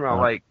 I'm talking about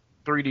like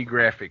 3D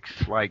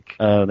graphics. Like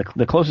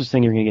the closest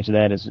thing you're gonna get to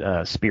that is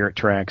Spirit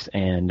Tracks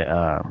and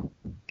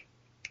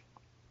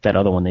that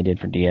other one they did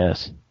for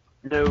DS.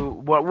 No,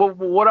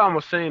 what I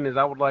was saying is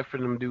I would like for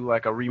them to do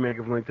like a remake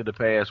of Link to the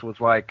Past with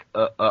like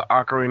a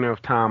Ocarina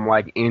of Time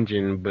like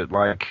engine, but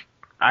like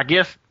I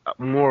guess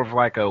more of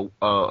like a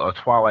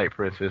Twilight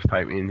Princess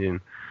type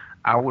engine.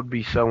 I would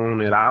be so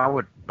on it. I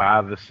would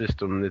buy the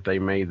system that they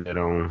made that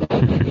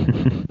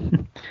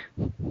on.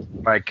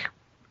 Like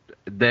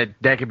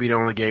that could be the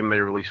only game they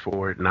release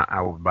for it, and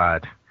I would buy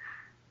it.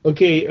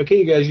 Okay,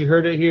 you guys, you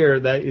heard it here.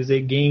 That is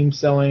a game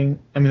selling.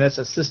 I mean, that's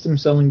a system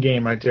selling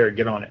game right there.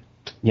 Get on it.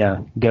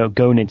 Yeah, go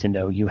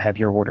Nintendo. You have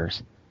your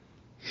orders.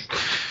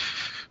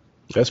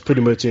 That's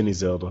pretty much any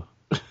Zelda.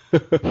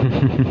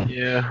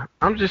 Yeah,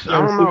 I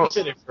don't know.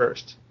 Said it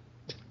first.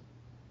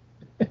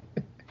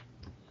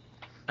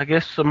 I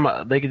guess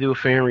they could do a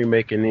fan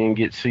remake and then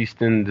get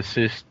ceased and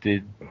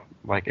desisted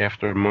like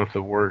after a month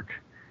of work.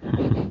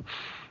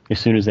 As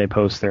soon as they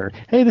post their,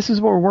 hey, this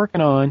is what we're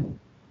working on.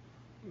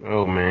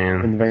 Oh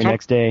man! And the very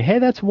next day, hey,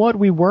 that's what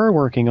we were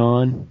working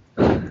on.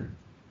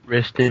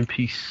 Rest in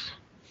peace.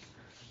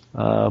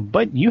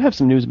 But you have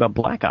some news about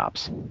Black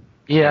Ops.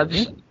 Yeah,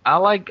 I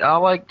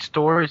like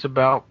stories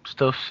about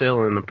stuff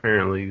selling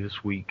apparently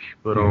this week.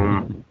 But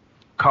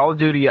Call of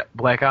Duty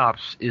Black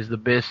Ops is the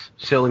best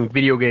selling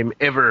video game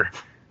ever.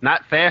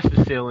 Not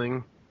fastest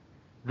selling.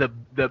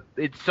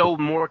 It sold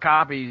more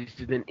copies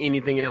than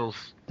anything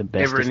else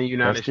ever in the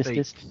United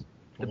States.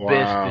 The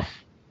bestest.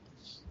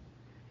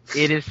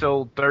 It has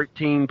sold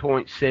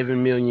 13.7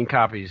 million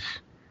copies.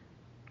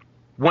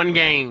 One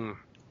game.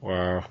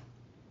 Wow.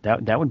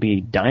 That would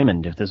be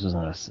diamond if this was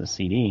a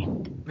CD.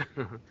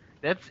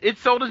 It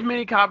sold as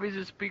many copies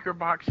as Speaker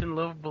Box and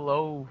Love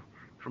Below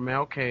from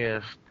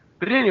Outcast.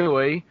 But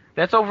anyway,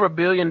 that's over $1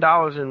 billion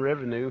in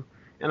revenue.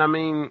 And I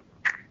mean,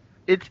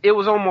 it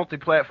was on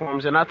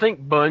multi-platforms. And I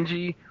think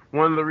Bungie,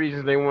 one of the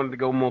reasons they wanted to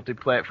go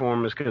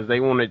multi-platform is because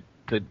they wanted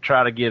to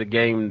try to get a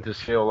game to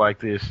sell like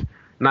this.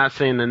 Not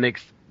saying the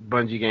next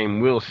Bungie game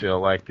will sell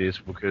like this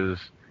because,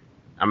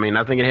 I mean,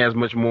 I think it has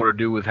much more to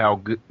do with how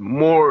good,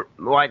 more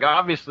like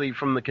obviously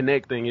from the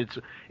Kinect thing, it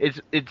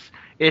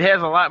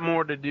has a lot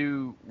more to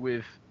do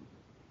with,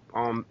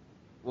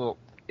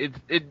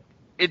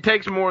 it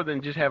takes more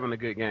than just having a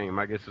good game,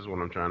 I guess is what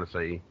I'm trying to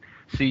say.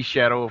 See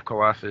Shadow of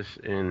Colossus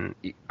and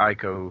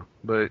Ico,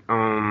 but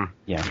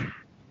yeah.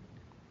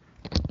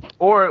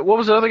 Or what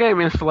was the other game?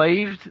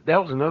 Enslaved.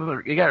 That was another.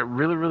 It got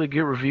really, really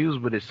good reviews,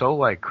 but it sold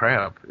like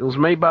crap. It was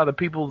made by the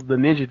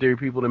Ninja Theory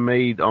people that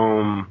made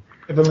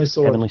Heavenly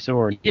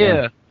Sword.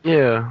 Yeah.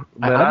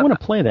 But I want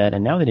to play that,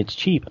 and now that it's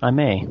cheap, I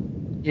may.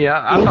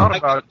 Yeah, I thought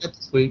about it.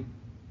 That's sweet.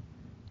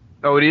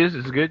 Oh, it is.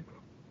 It's good.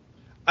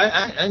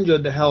 I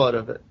enjoyed the hell out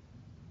of it.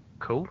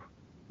 Cool.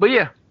 But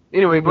yeah.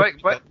 Anyway,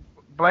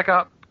 Black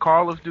Ops,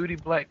 Call of Duty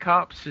Black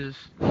Ops is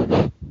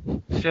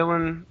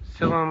selling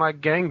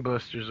like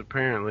gangbusters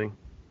apparently.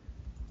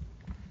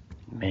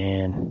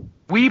 Man.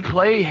 We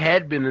Play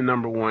had been the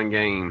number one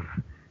game.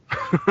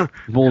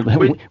 Well,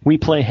 We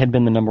Play had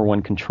been the number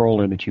one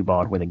controller that you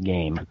bought with a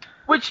game.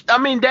 Which, I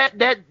mean, that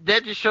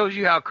just shows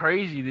you how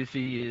crazy this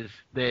is.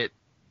 That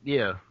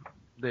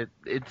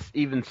it's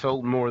even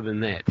sold more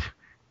than that.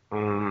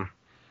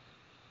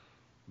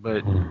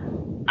 But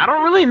I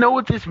don't really know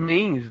what this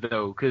means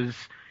though, because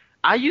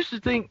I used to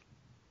think,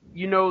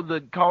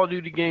 the Call of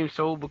Duty game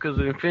sold because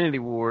of Infinity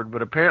Ward,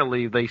 but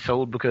apparently they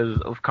sold because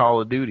of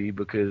Call of Duty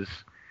because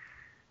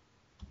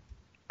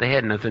they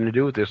had nothing to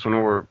do with this one,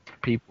 or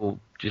people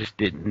just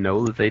didn't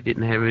know that they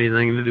didn't have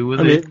anything to do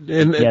with it.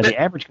 The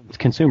average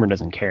consumer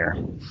doesn't care.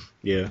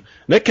 Yeah,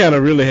 that kind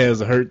of really has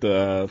hurt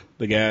the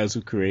guys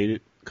who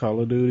created Call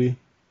of Duty.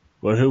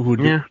 Well,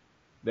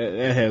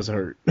 that has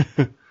hurt.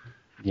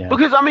 Yeah.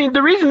 Because I mean,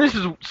 the reason this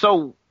is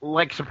so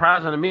like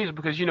surprising to me is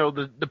because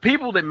the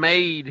people that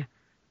made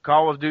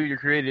Call of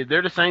Duty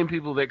they're the same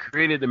people that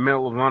created the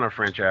Medal of Honor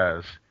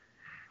franchise.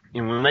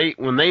 And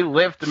when they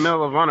left the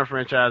Medal of Honor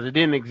franchise, it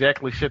didn't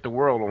exactly set the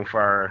world on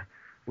fire,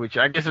 which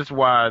I guess is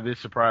why this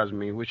surprised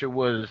me, which it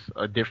was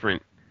a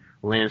different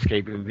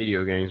landscape in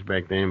video games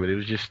back then, but it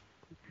was just,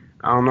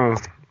 I don't know.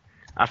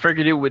 I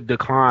figured it would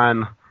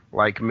decline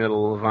like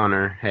Medal of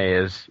Honor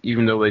has,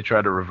 even though they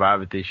tried to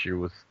revive it this year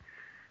with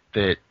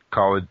that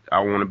I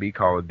Want to Be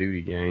Call of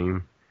Duty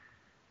game.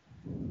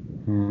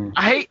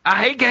 I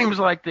hate games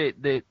like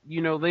that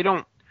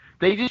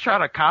they just try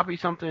to copy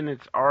something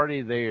that's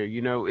already there.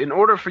 In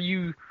order for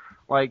you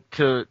like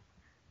to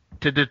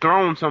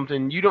dethrone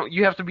something,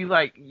 you have to be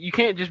like, you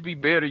can't just be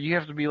better, you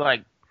have to be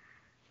like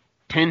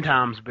 10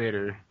 times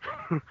better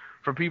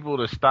for people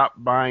to stop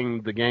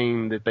buying the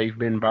game that they've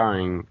been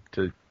buying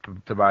to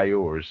buy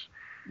yours.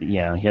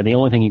 Yeah, the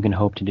only thing you can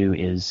hope to do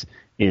is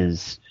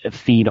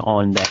feed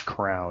on that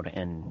crowd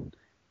and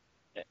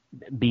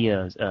be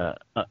an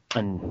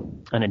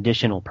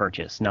additional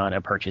purchase, not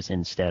a purchase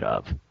instead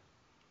of.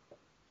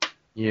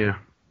 Yeah.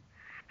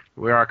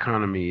 Where our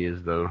economy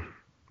is, though,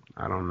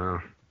 I don't know.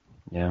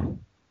 Yeah.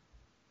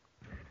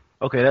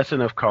 Okay, that's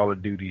enough Call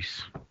of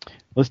Duties.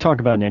 Let's talk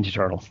about Ninja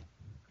Turtles.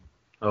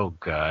 Oh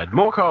God,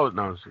 more calls.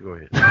 No, go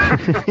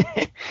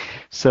ahead.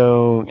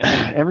 So,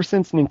 ever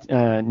since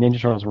Ninja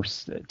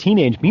Turtles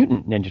Teenage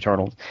Mutant Ninja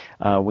Turtles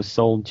was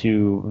sold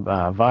to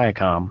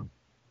Viacom,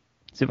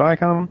 is it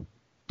Viacom?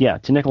 Yeah,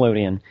 to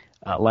Nickelodeon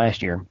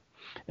last year.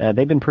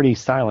 They've been pretty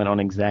silent on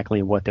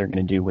exactly what they're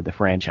going to do with the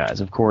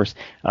franchise. Of course,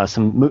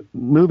 some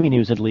movie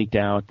news had leaked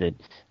out that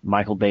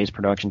Michael Bay's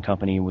production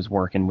company was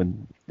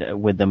working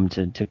with them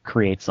to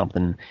create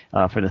something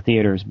for the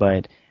theaters,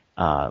 but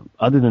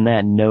other than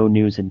that, no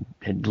news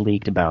had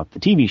leaked about the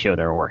TV show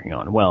they were working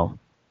on. Well,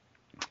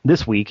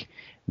 this week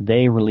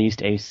they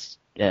released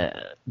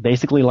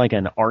basically like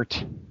an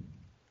art.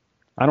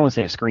 I don't want to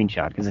say a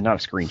screenshot because it's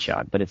not a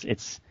screenshot, but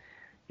it's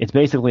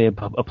basically a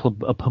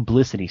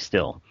publicity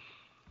still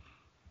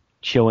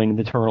showing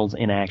the Turtles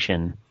in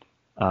action.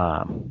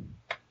 And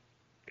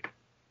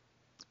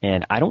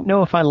I don't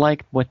know if I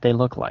like what they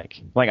look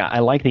like. Like, I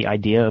like the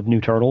idea of new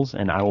Turtles,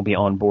 and I will be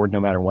on board no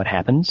matter what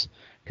happens,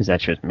 because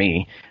that's just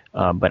me.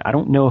 But I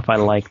don't know if I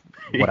like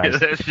what I see.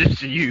 That's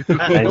just you.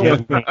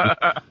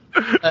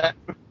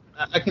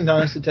 I can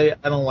honestly tell you,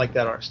 I don't like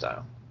that art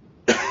style.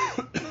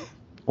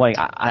 Like,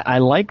 I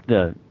like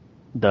the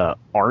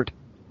art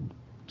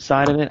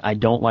side of it. I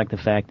don't like the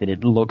fact that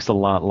it looks a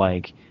lot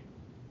like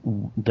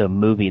the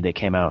movie that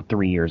came out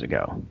 3 years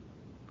ago.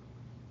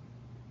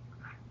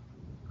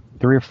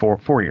 3 or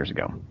 4 years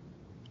ago.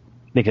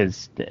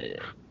 Because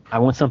I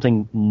want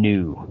something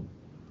new.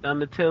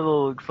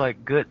 Donatello looks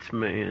like Guts,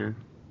 man.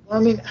 Well,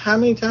 I mean, how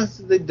many times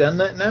have they done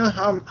that now?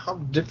 How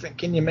different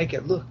can you make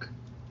it look?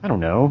 I don't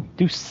know.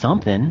 Do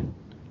something.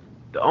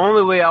 The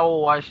only way I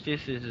will watch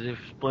this is if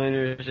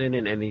Splinter's in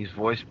it and he's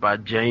voiced by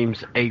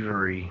James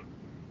Avery.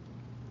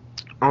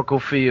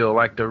 Uncle Phil,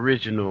 like the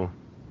original.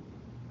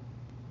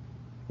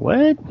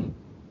 What?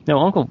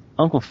 No,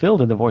 Uncle Phil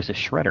did the voice of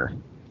Shredder.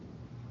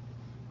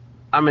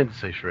 I meant to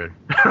say Shredder.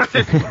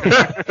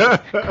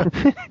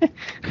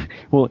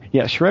 Well,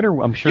 yeah,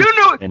 Shredder, I'm sure.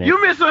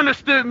 You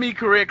misunderstood me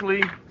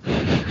correctly.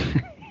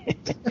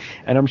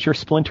 And I'm sure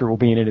Splinter will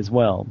be in it as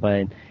well,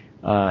 but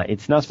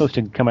it's not supposed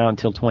to come out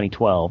until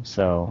 2012,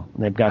 so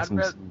they've got some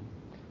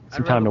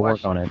time to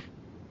work on it.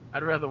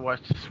 I'd rather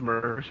watch the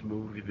Smurfs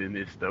movie than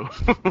this, though.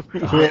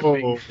 That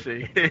being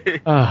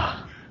said,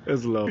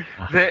 That's low.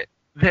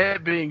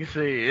 That being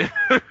said,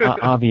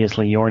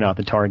 obviously you're not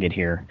the target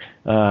here.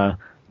 The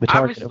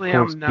target, obviously, of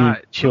course, I'm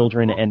not. Be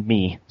children and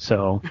me.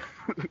 So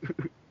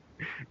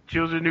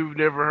children who've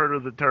never heard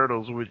of the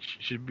Turtles, which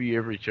should be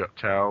every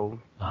child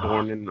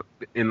born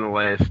in the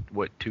last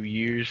 2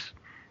 years.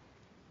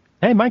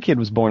 Hey, my kid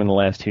was born in the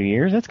last 2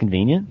 years. That's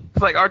convenient.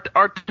 It's like,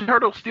 are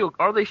Turtles still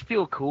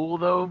cool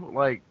though?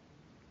 Like,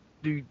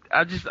 dude,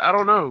 I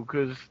don't know,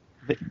 because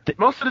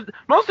most of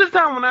the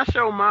time when I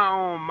show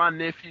my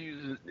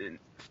nephews and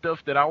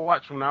stuff that I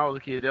watched when I was a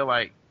kid, they're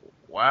like,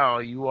 "Wow,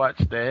 you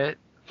watched that?"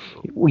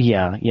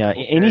 Yeah.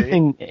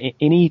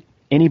 Okay.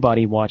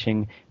 Anybody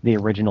watching the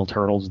original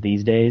Turtles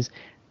these days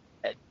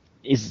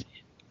is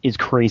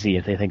crazy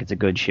if they think it's a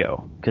good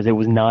show, because it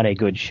was not a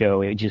good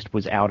show. It just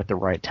was out at the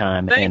right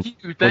time. Thank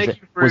you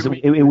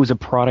It was a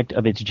product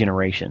of its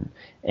generation,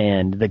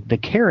 and the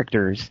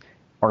characters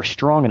are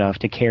strong enough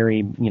to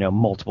carry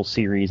multiple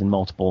series and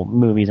multiple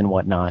movies and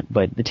whatnot.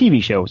 But the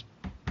TV show is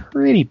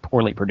pretty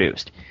poorly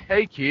produced.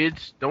 Hey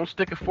kids, don't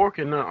stick a fork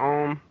in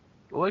the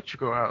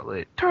electrical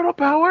outlet. Turtle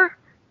power.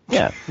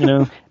 Yeah,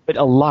 but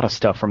a lot of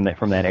stuff from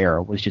that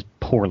era was just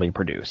poorly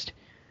produced.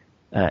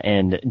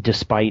 And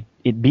despite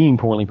it being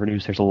poorly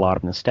produced, there's a lot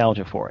of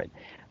nostalgia for it.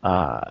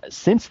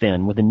 Since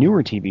then, with the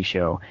newer TV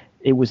show,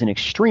 it was an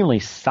extremely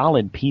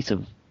solid piece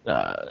of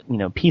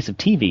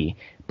TV.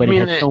 But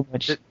it had so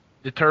much.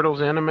 The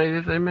Turtles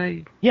animated they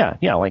made? Yeah,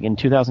 like in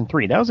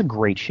 2003. That was a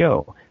great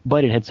show,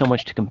 but it had so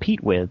much to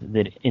compete with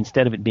that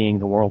instead of it being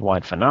the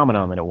worldwide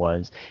phenomenon that it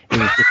was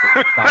just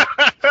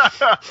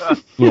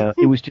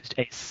it was just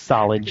a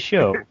solid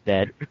show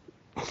that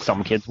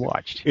some kids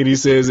watched. And he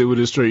says it with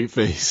a straight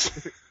face.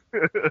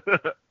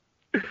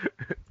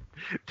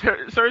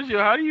 Sergio,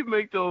 how do you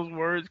make those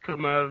words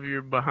come out of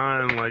your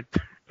behind like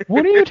that?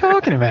 What are you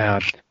talking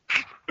about?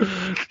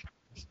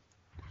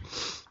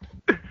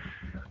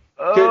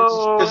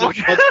 Oh,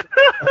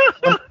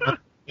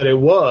 but it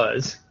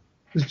was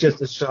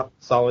just a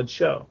solid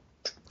show.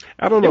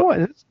 I don't know.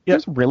 It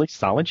was a really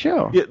solid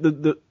show. Yeah,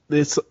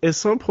 at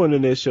some point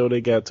in that show,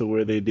 they got to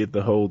where they did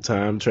the whole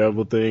time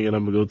travel thing, and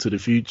I'm gonna go to the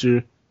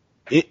future.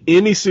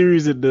 Any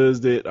series that does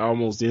that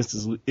almost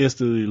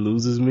instantly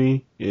loses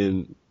me,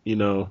 and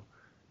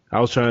I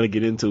was trying to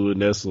get into it,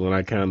 and that's when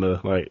I kind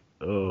of like,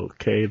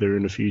 okay, they're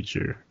in the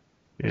future.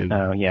 And,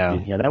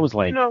 that was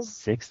like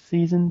sixth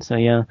season. So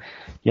they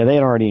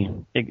had already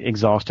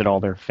exhausted all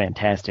their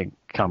fantastic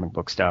comic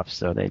book stuff,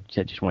 so they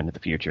just went to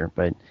the future.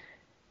 But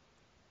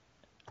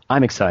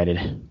I'm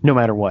excited. No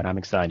matter what, I'm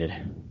excited.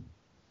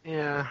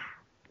 Yeah,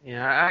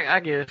 I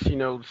guess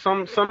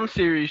some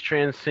series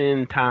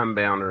transcend time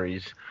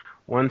boundaries.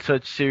 One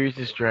such series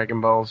is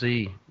Dragon Ball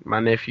Z. My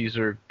nephews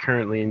are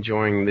currently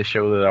enjoying the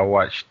show that I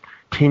watched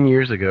 10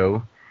 years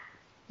ago.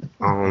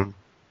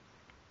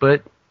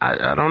 But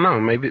I don't know.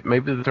 Maybe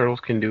the Turtles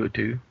can do it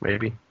too.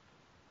 Maybe.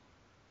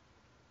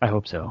 I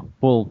hope so.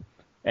 Well,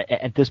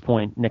 at this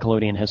point,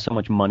 Nickelodeon has so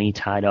much money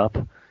tied up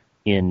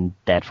in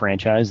that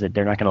franchise that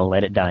they're not going to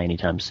let it die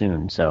anytime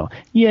soon. So,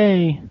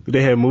 yay! Do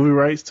they have movie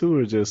rights too,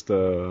 or just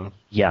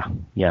Yeah.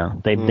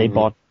 They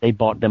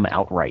bought them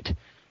outright.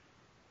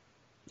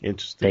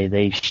 Interesting.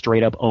 They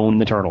straight up own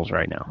the Turtles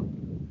right now.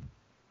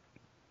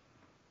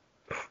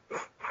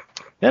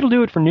 That'll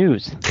do it for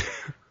news.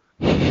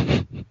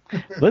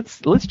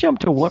 Let's jump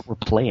to what we're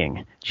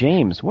playing.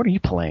 James, what are you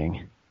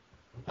playing?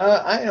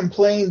 I am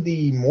playing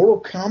the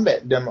Mortal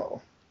Kombat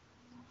demo.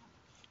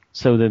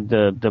 So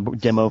the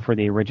demo for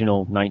the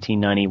original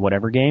 1990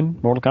 whatever game,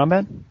 Mortal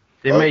Kombat?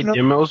 They made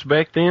demos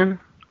back then?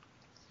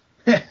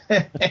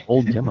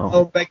 Old demo.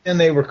 Oh, back then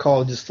they were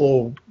called just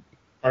full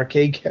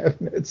arcade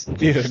cabinets.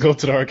 Yeah, go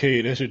to the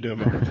arcade. That's your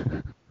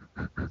demo.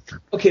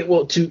 Okay,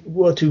 well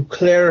to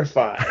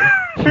clarify,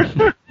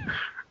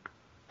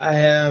 I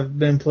have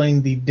been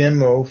playing the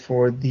demo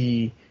for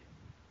the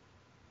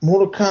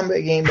Mortal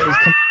Kombat game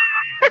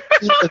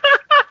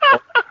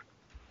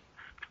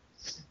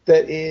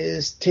that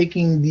is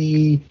taking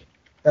the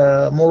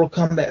Mortal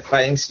Kombat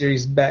fighting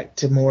series back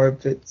to more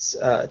of its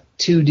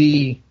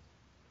 2D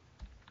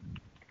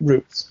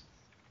roots.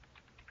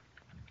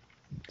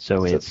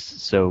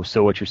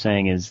 So what you're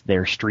saying is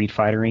they're Street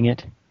Fightering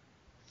it?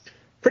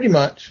 Pretty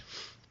much.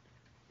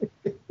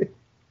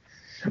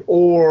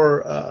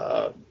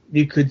 Or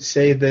you could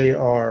say they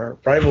are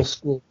rival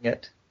schooling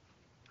it.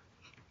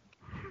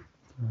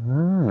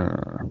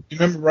 You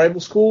remember Rival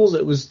Schools?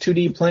 It was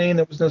 2D playing.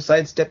 There was no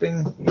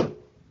sidestepping.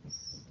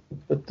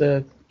 But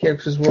the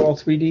characters were all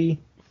 3D.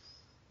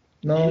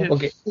 No? Yes.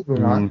 Okay.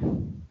 Moving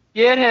on.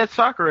 Yeah, it had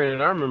soccer in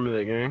it. I remember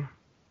that game.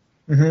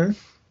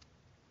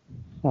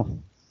 Mm-hmm. Huh.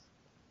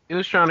 It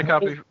was trying to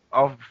copy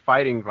off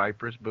Fighting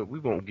Vipers, but we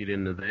won't get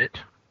into that.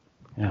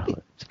 Yeah,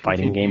 it's a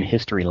fighting game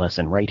history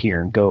lesson right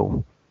here.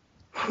 Go.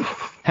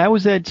 How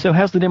is that? So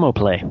how's the demo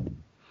play?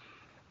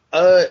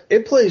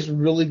 It plays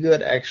really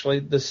good, actually.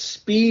 The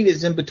speed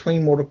is in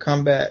between Mortal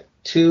Kombat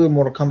 2 and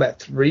Mortal Kombat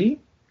 3.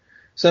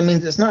 So that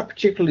means it's not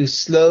particularly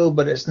slow,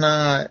 but it's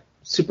not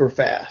super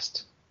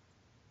fast.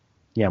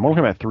 Yeah,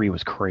 Mortal Kombat 3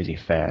 was crazy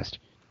fast.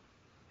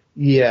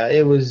 Yeah,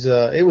 it was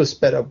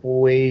sped up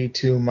way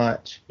too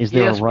much. Is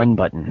there a run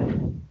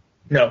button?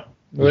 No.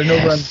 There's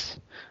no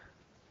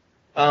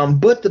run.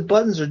 But the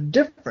buttons are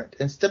different.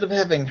 Instead of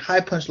having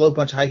high punch, low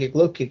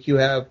kick, you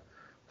have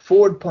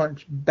forward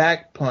punch,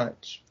 back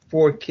punch,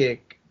 forward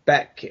kick,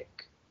 back kick.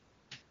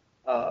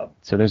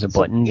 So there's a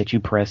button that you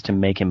press to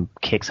make him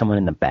kick someone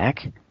in the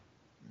back?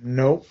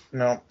 No.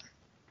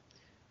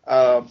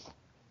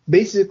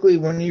 Basically,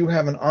 when you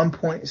have an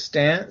on-point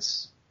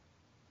stance,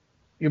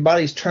 your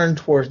body's turned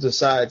towards the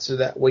side, so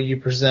that way you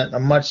present a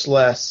much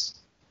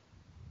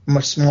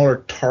smaller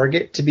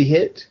target to be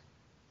hit.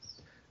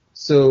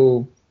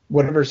 So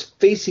whatever's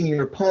facing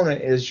your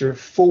opponent is your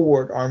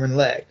forward arm and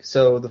leg.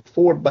 So the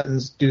forward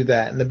buttons do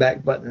that, and the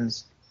back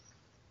buttons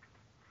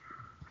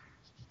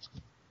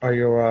are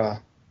your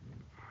arm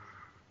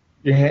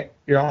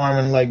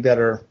and leg that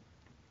are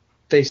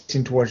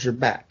facing towards your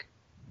back.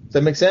 Does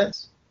that make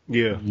sense?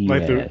 Yeah, Yes.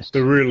 like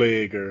the rear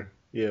leg, or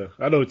yeah,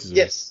 I know what you're saying.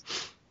 Yes,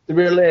 the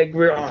rear leg,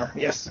 rear arm.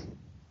 Yes.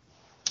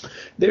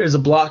 There is a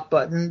block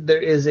button.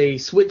 There is a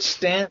switch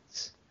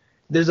stance.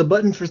 There's a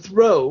button for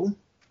throw,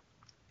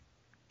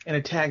 and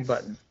a tag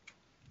button.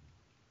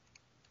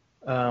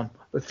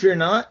 But fear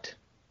not,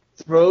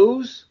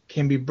 throws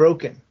can be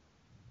broken.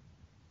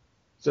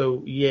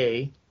 So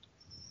yay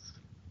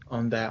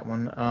on that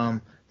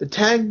one. The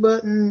tag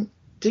button,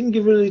 didn't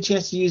give really a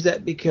chance to use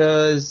that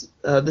because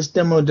this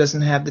demo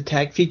doesn't have the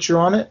tag feature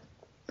on it.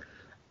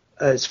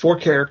 It's 4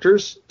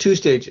 characters, 2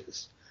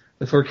 stages.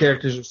 The 4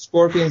 characters are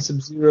Scorpion,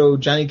 Sub-Zero,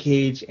 Johnny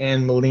Cage,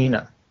 and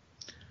Melina.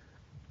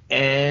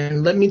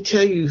 And let me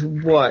tell you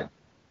what,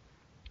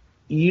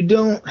 you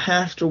don't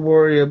have to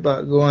worry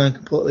about going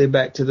completely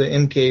back to the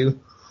MK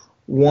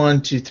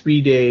 1 to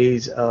 3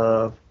 days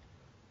of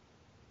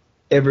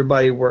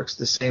everybody works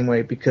the same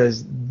way,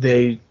 because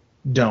they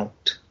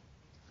don't.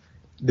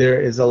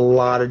 There is a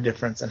lot of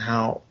difference in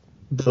how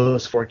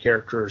those 4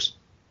 characters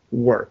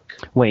work.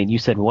 Wait, you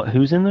said what?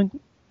 Who's in the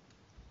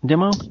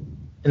demo?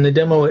 In the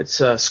demo,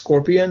 it's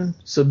Scorpion,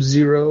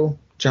 Sub-Zero,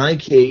 Johnny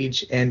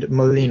Cage, and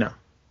Melina.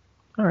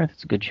 All right,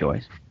 that's a good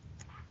choice.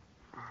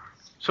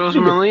 So is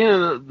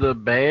Melina the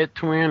bad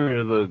twin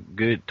or the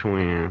good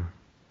twin?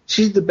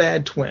 She's the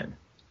bad twin.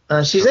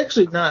 She's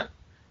actually not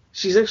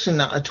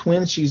a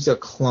twin. She's a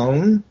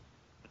clone.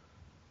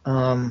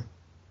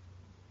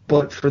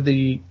 But for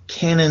the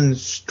canon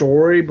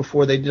story,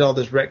 before they did all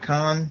this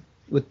retcon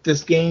with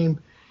this game,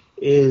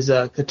 is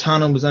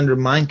Katana was under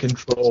mind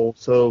control,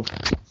 so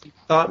she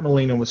thought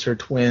Melina was her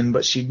twin,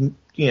 but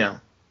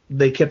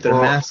they kept their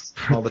masks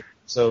and all that,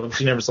 so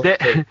she never saw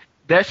it.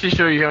 That should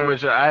show you how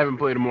much I haven't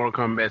played a Mortal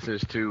Kombat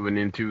since 2, and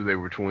in 2 they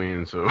were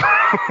twins, so.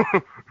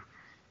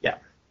 Yeah.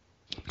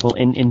 Well,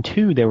 in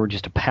 2 they were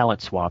just a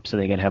palette swap, so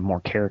they could have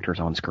more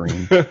characters on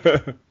screen.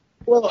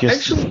 Well,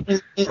 actually,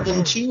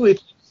 in 2, if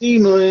you see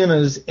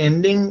Melina's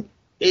ending,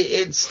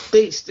 it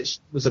states that she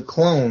was a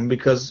clone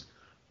because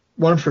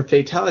one of her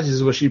fatalities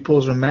is where she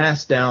pulls her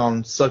mask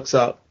down, sucks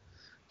up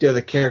the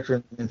other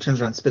character, and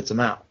turns around and spits them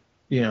out.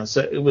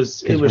 So it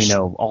was. Because we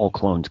know all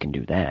clones can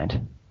do that.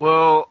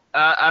 Well,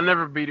 I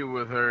never beat it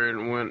with her,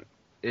 and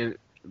in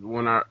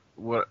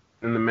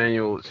the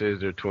manual it says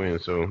they're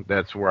twins, so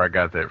that's where I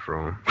got that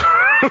from.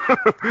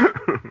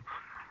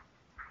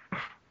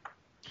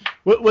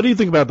 What do you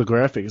think about the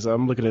graphics?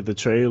 I'm looking at the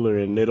trailer,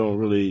 and they don't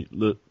really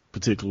look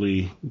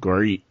particularly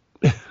great.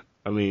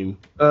 I mean,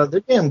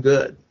 they're damn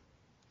good.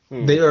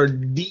 They are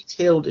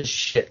detailed as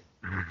shit.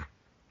 I'm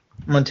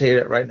gonna tell you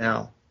that right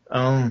now.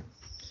 So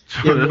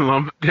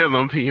they're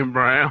lumpy and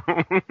brown.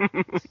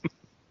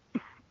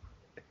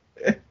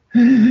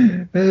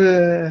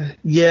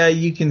 Yeah,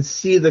 you can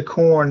see the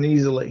corn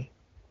easily.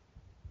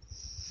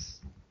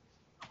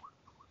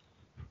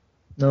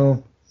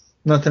 No,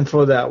 nothing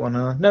for that one,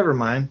 huh? Never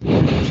mind.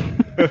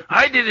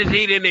 I didn't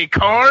eat any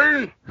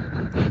corn.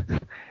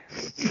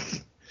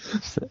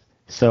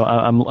 So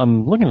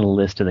I'm looking at a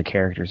list of the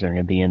characters that are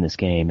going to be in this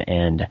game,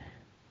 and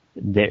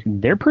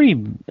they're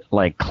pretty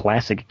like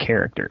classic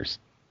characters.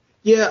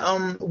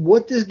 Yeah,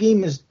 what this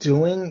game is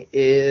doing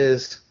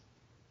is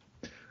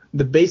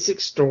the basic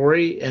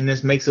story, and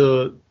this makes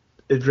a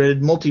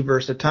dreaded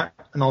multiverse,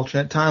 an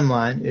alternate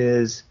timeline,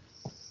 is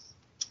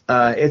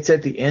it's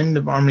at the end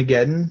of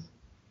Armageddon,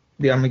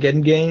 the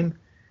Armageddon game,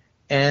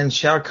 and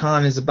Shao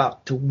Kahn is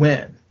about to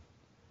win.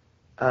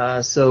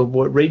 So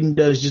what Raiden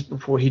does just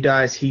before he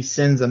dies, he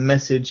sends a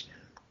message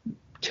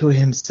to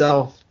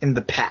himself in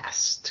the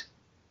past.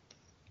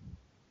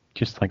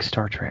 Just like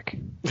Star Trek.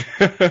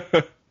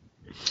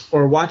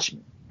 Or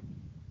Watchmen.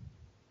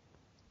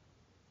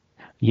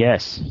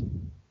 Yes.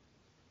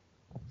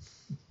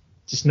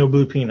 Just no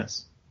blue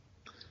penis.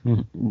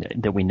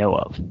 That we know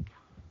of.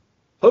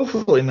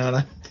 Hopefully not.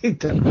 I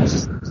think that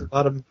was just a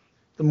lot of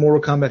the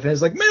Mortal Kombat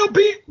fans like,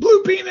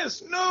 blue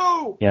penis,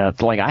 no! Yeah,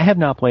 it's like I have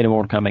not played a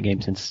Mortal Kombat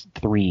game since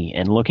 3,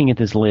 and looking at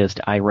this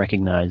list, I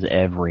recognize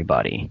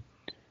everybody.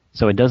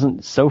 So it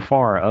doesn't, so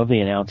far of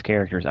the announced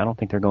characters, I don't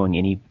think they're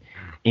going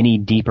any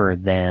deeper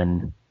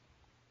than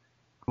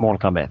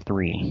Mortal Kombat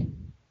 3.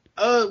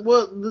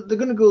 Well, they're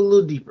going to go a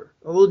little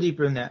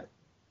deeper than that.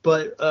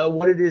 But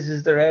what it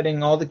is they're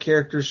adding all the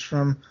characters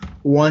from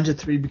 1 to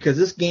 3 because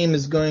this game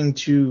is going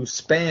to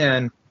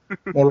span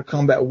Mortal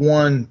Kombat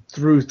 1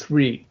 through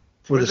 3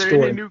 for the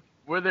story.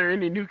 Were there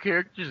any new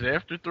characters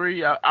after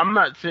 3? I'm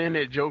not saying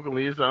that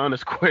jokingly. It's an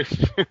honest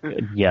question.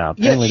 Yeah,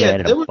 apparently they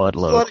added a buttload.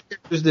 There were a lot of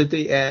characters that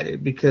they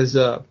added because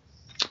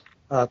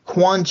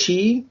Quan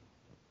Chi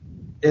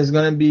is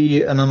going to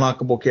be an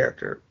unlockable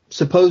character.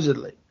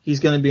 Supposedly, he's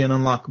going to be an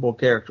unlockable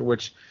character,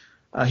 which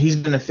he's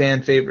been a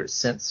fan favorite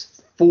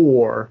since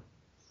 4,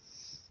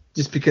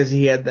 just because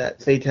he had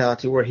that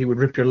fatality where he would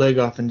rip your leg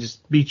off and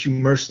just beat you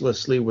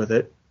mercilessly with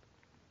it.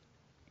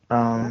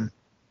 4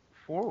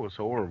 was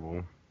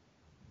horrible.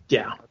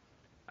 Yeah.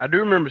 I do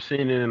remember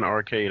seeing it in the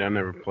arcade. I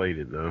never played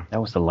it, though.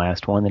 That was the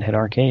last one that had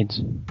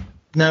arcades.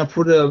 Now,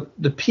 for the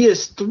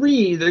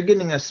PS3, they're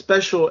getting a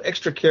special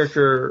extra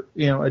character,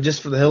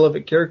 just for the hell of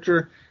it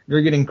character.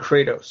 They're getting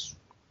Kratos.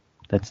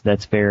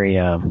 That's very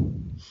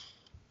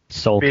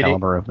Soul Fitting.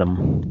 Calibur of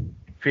them.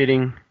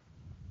 Fitting.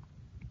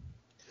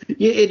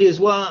 Yeah, it is.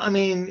 Well, I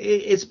mean,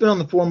 it's been on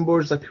the forum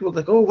boards. Like people are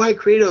like, oh, why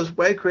Kratos?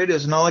 Why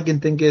Kratos? And all I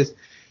can think is,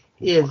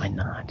 if Why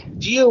not?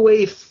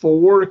 GOA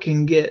 4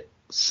 can get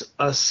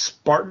a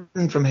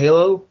Spartan from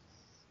Halo,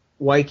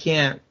 why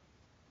can't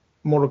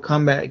Mortal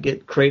Kombat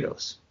get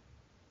Kratos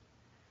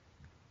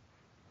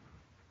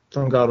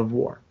from God of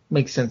War?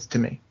 Makes sense to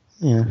me.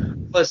 Yeah.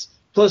 Plus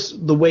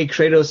the way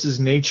Kratos'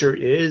 nature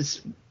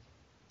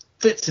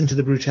fits into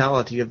the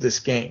brutality of this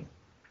game.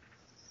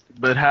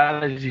 But how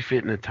does he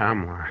fit in the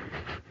timeline?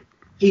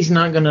 He's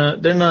not gonna.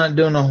 They're not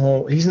doing a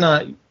whole. He's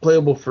not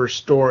playable for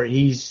story.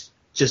 He's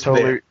just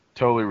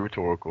Totally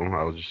rhetorical.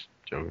 I was just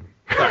joking.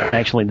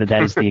 Actually,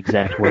 that is the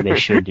exact way they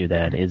should do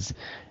that. Is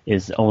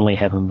only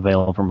have him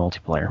available for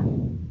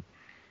multiplayer.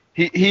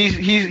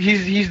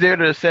 He's there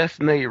to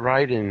assassinate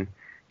Raiden,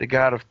 the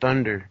God of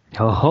Thunder.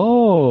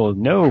 Oh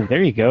no!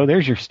 There you go.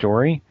 There's your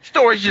story.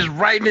 Story's just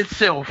writing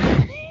itself.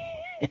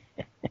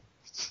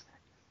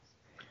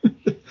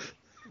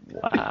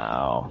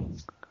 Wow.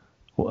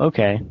 Well,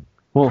 okay.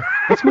 Well,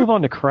 let's move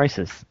on to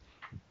Crysis.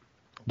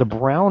 The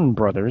Brown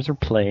brothers are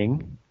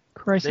playing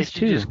Crysis They should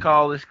 2. just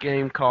call this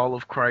game Call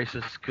of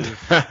Crisis, because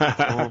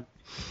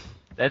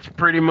that's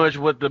pretty much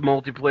what the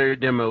multiplayer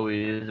demo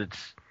is.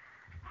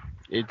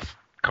 It's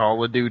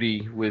Call of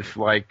Duty with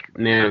like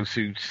nano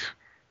suits,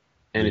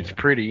 and it's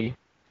pretty.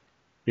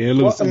 Yeah, it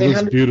looks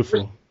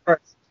beautiful.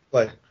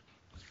 Play.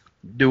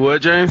 Do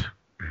what, James?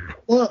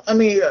 Well, I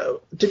mean,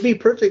 to be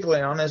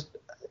perfectly honest,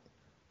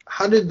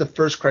 how did the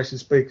first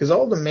Crysis play? Because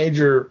all the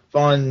major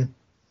fun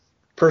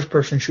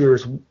first-person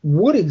shooters,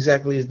 what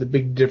exactly is the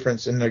big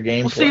difference in their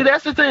gameplay? Well, see,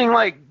 that's the thing.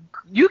 Like,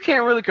 you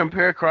can't really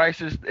compare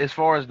Crysis as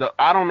far as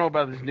I don't know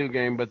about this new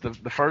game, but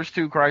the first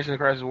two Crysis and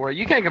Crysis War,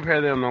 you can't compare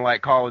them to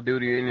like Call of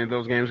Duty or any of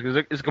those games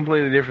because it's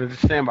completely different.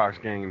 It's a sandbox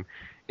game.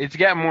 It's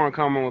got more in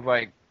common with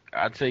like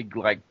I'd say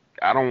like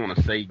I don't want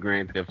to say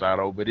Grand Theft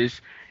Auto, but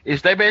it's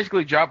they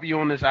basically drop you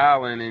on this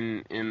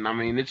island, and I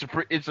mean it's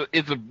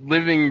a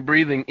living,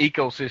 breathing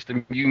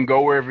ecosystem. You can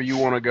go wherever you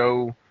want to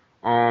go.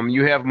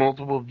 You have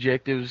multiple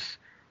objectives.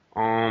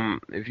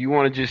 If you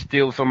want to just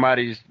steal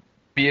somebody's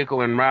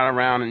vehicle and ride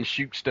around and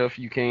shoot stuff,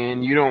 you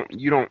can. You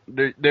don't.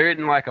 There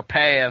isn't like a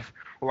path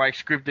or like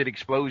scripted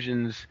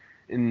explosions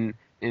and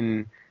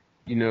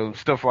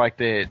stuff like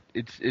that.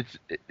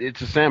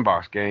 It's a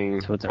sandbox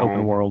game. So it's an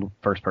open world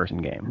first person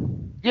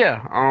game.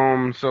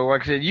 Yeah. So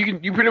like I said,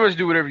 you pretty much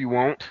do whatever you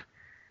want.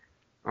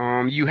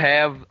 You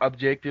have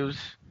objectives,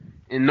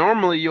 and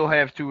normally you'll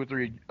have 2 or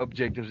 3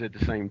 objectives at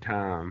the same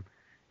time,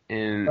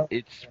 and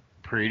it's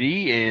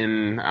pretty.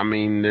 And I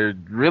mean, there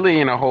really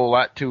ain't a whole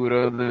lot to it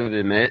other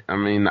than that. I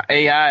mean, the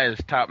AI is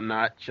top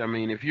notch. I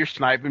mean, if you're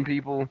sniping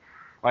people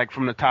like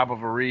from the top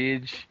of a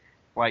ridge,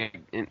 like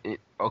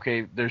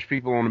okay, there's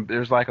people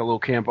there's like a little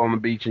camp on the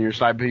beach, and you're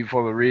sniping people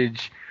from the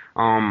ridge.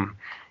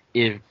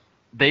 If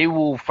they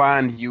will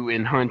find you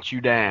and hunt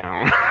you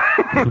down.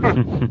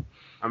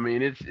 I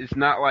mean, it's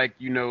not like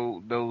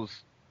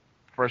those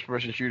first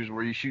person shooters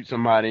where you shoot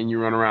somebody and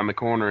you run around the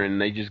corner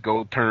and they just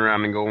turn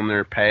around and go on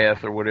their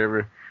path or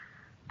whatever.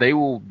 They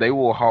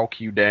will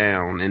hawk you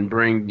down and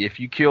if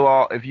you kill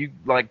all of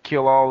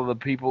the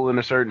people in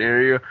a certain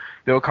area,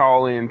 they'll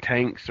call in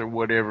tanks or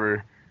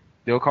whatever.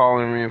 They'll call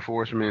in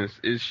reinforcements.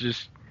 It's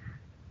just,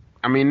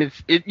 I mean,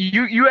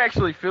 you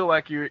actually feel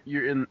like you're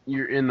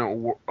in a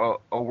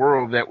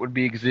world that would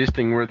be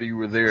existing whether you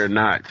were there or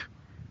not.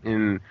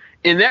 And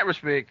in that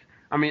respect,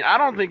 I mean, I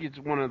don't think it's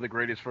one of the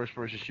greatest first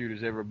person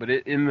shooters ever, but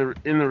in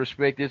the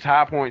respect, its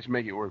high points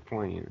make it worth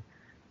playing.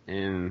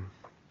 And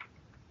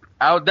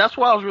that's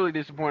why I was really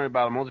disappointed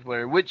about the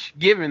multiplayer, which,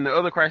 given the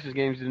other Crysis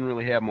games didn't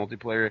really have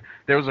multiplayer.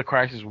 There was a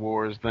Crysis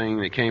Wars thing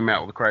that came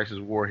out with the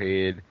Crysis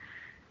Warhead,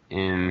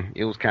 and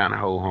it was kind of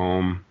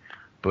ho-hum.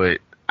 But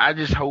I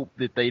just hope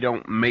that they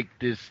don't make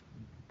this...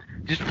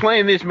 Just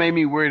playing this made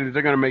me worried that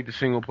they're going to make the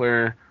single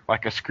player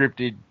like a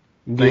scripted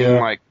thing,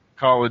 like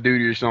Call of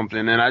Duty or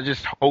something, and I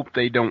just hope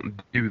they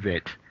don't do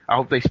that. I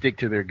hope they stick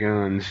to their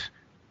guns,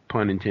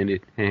 pun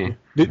intended.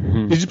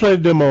 Did you play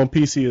them on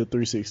PC or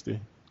 360?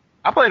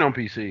 I played on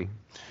PC.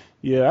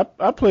 Yeah,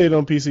 I played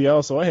on PC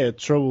also. I had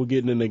trouble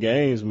getting in the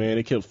games, man.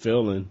 It kept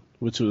failing,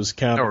 which was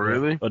kind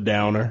of a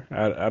downer.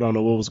 I don't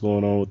know what was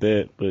going on with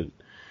that, but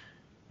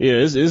yeah,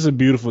 it's a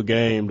beautiful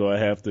game, though, I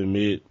have to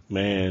admit,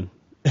 man.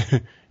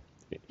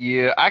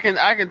 Yeah, I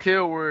can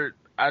tell where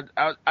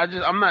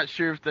I'm not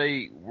sure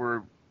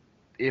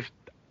if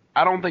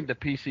I don't think the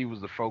PC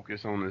was the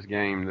focus on this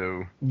game,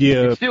 though.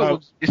 Yeah, it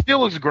still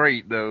looks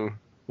great, though.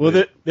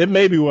 Well, that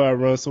may be why it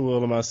runs so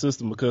well on my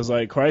system, because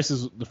like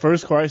the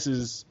first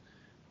Crysis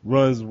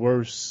runs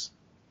worse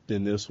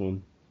than this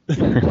one,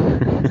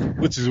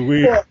 which is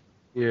weird.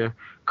 Yeah.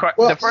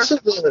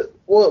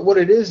 What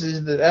it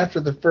is that after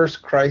the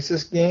first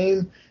Crysis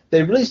game,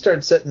 they really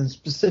started setting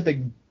specific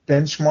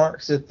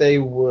benchmarks that they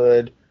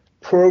would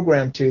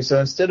program to. So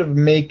instead of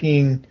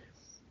making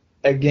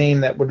a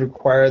game that would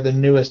require the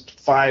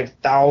newest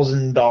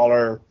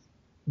 $5,000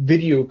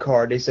 video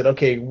card, they said,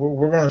 okay,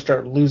 we're going to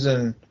start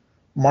losing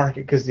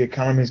market because the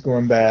economy is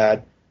going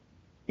bad.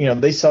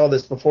 They saw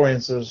this before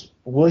and says,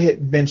 we'll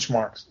hit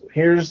benchmarks.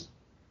 Here's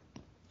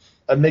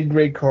a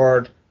mid-grade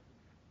card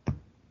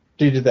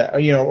due to that,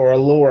 or a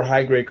lower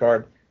high-grade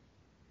card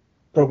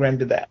programmed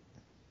to that.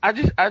 I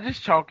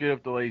just chalk it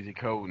up to lazy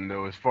coding,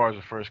 though, as far as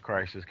the first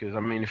Crysis, because I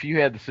mean, if you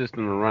had the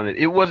system to run it,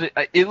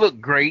 it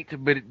looked great,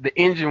 but the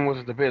engine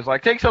wasn't the best.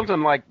 Like, take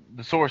something like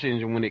the Source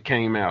engine when it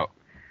came out.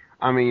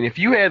 I mean, if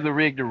you had the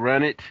rig to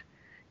run it,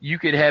 you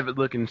could have it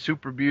looking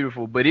super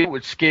beautiful, but it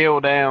would scale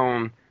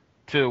down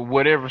to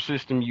whatever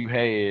system you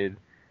had.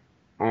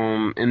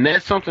 And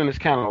that's something that's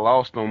kind of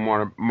lost on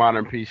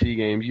modern PC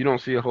games. You don't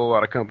see a whole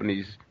lot of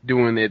companies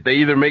doing that. They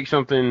either make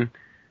something,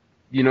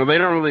 they don't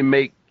really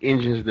make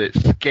engines that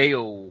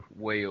scale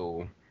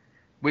well,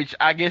 which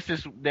I guess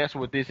that's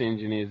what this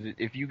engine is.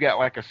 If you got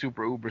like a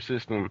super uber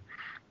system,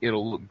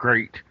 it'll look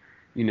great,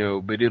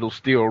 but it'll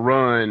still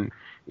run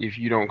if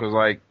you don't, because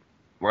like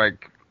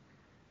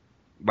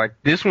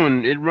this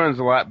one, it runs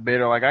a lot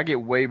better. Like, I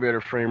get way better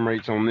frame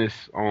rates on this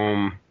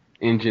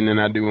engine than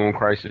I do on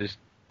Crysis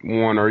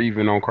 1 or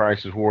even on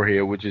Crysis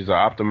Warhead, which is an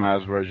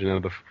optimized version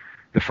of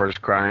the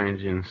first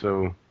CryEngine.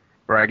 So,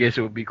 or I guess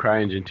it would be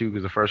CryEngine 2,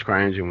 because the first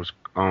CryEngine was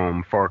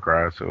Far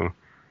Cry. So,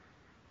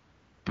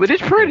 but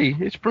it's pretty.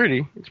 It's a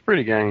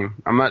pretty game.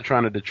 I'm not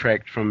trying to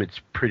detract from its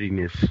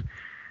prettiness.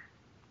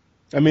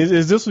 I mean,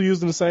 is this one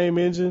using the same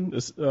engine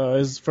as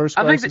first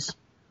Crysis?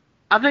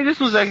 I think this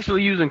was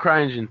actually using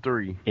CryEngine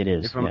 3. It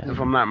is, if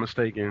I'm not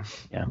mistaken.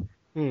 Yeah.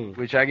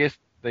 Which I guess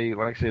they,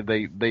 like I said,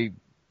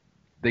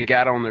 they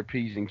got on their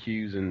P's and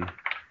Q's. And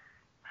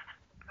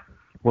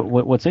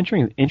what's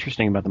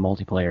interesting about the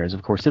multiplayer is,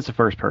 of course, it's a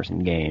first-person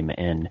game,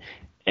 and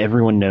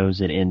everyone knows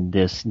that in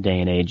this day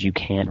and age, you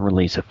can't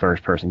release a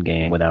first-person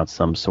game without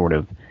some sort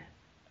of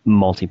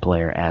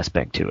multiplayer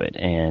aspect to it.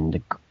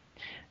 And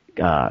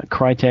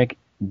Crytek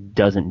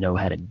doesn't know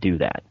how to do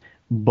that,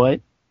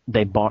 but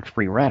they bought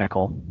Free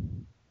Radical,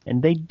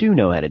 And they do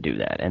know how to do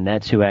that, and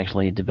that's who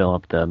actually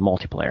developed the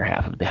multiplayer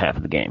half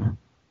of the game.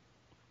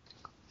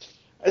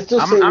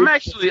 I'm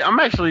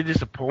actually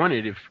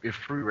disappointed if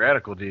Free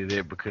Radical did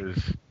it, because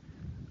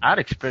I'd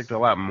expect a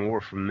lot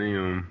more from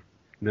them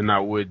than I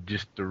would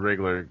just the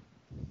regular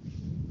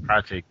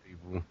Crytek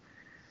people.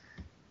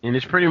 And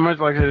it's pretty much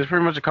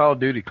a Call of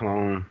Duty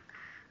clone.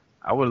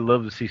 I would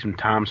love to see some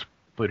Time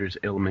Splitters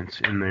elements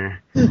in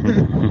there.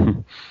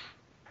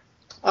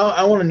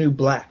 I want a new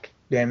Black.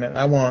 Damn it!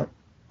 I want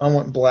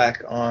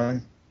Black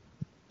on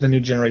the new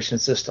generation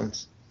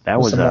systems. That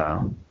was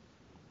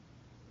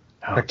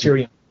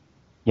Criterion.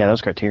 Yeah, that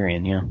was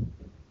Criterion. Yeah.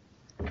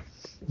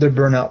 They're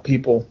Burnout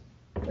people,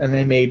 and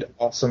they made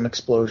awesome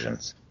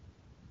explosions.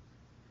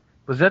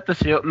 Was that the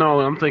cell?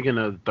 No, I'm thinking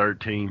of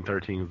 13.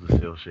 13 was the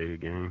cell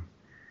shaded game.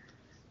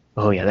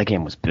 Oh yeah, that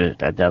game was good.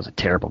 That was a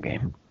terrible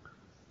game.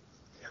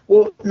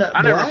 Well, no,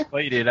 I never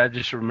played it. I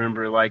just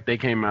remember they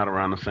came out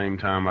around the same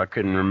time. I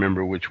couldn't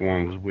remember which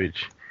one was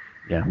which.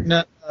 Yeah.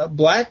 No,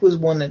 Black was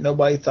one that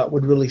nobody thought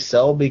would really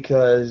sell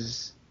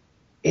because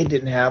it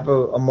didn't have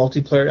a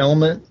multiplayer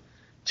element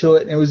to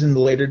it. And it was in the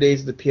later days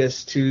of the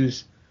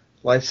PS2's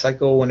life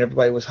cycle when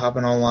everybody was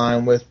hopping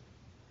online with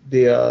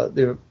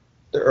the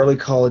early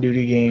Call of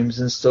Duty games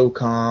and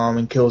SOCOM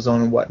and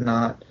Killzone and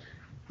whatnot.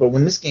 But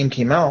when this game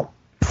came out,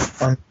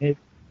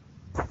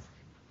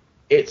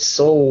 it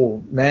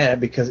sold mad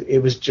because it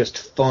was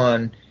just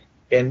fun,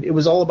 and it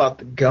was all about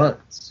the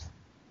guns.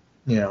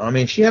 You know, I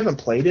mean, if you haven't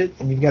played it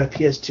and you've got a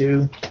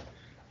PS2,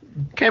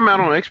 came out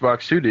on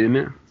Xbox too, didn't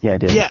it? Yeah, it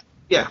did.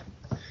 Yeah.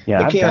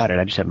 I've got it.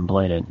 I just haven't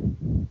played it.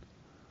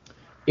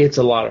 It's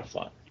a lot of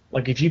fun.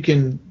 Like if you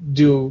can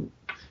do,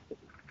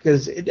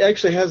 because it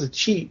actually has a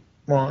cheat.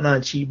 Well, not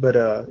a cheat, but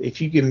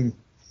if you can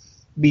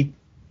beat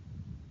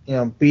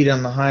on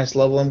the highest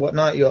level and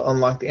whatnot, you'll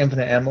unlock the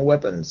infinite ammo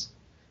weapons,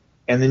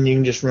 and then you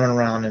can just run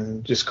around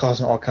and just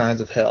causing all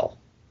kinds of hell.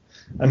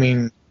 I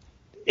mean,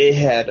 it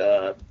had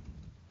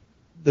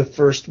the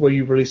first where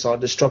you really saw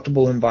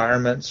destructible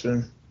environments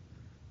and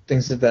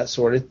things of that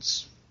sort. It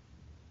was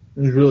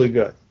really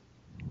good.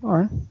 All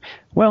right.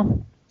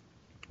 Well,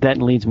 that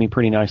leads me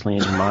pretty nicely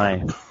into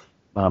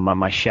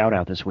my shout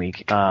out this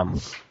week.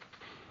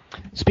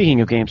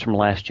 Speaking of games from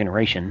last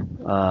generation,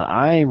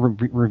 I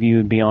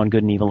reviewed Beyond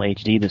Good and Evil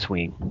HD this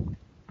week,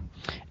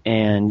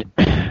 and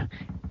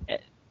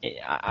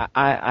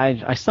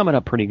I sum it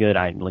up pretty good.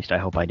 At least I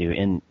hope I do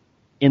in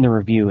the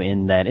review.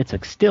 In that it's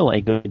still a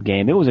good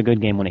game. It was a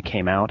good game when it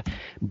came out,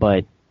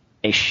 but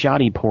a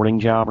shoddy porting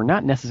job, or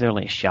not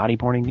necessarily a shoddy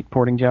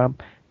porting job,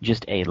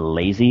 just a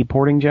lazy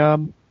porting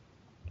job,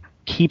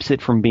 keeps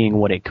it from being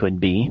what it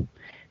could be.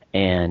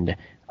 And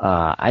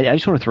I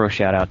just want to throw a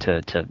shout out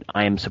to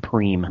I Am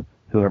Supreme,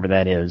 whoever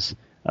that is.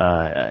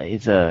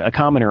 It's a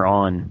commenter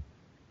on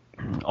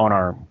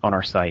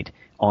our site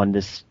on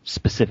this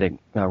specific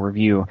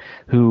review,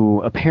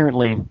 who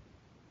apparently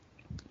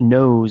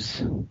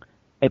knows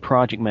a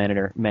project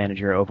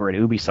manager over at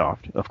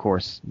Ubisoft, of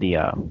course, the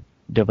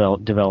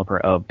developer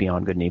of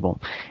Beyond Good and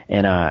Evil.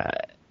 And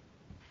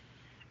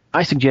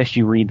I suggest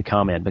you read the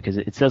comment, because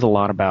it says a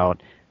lot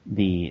about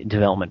the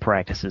development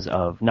practices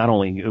of not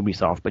only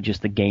Ubisoft, but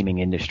just the gaming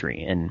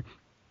industry. And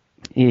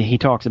he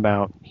talks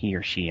about, he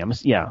or she,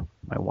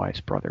 my wife's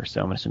brother,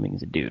 so I'm assuming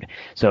he's a dude.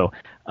 So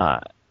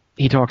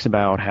he talks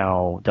about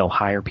how they'll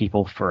hire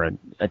people for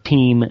a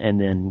team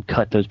and then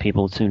cut those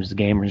people as soon as the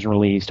game is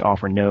released,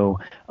 offer no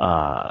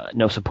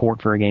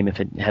support for a game if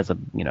it has a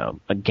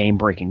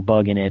game-breaking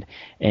bug in it.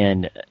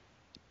 And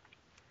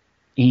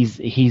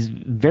he's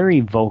very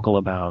vocal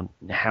about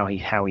how he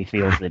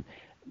feels that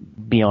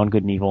Beyond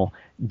Good and Evil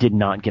did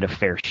not get a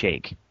fair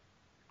shake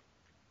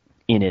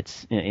in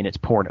its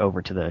port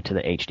over to the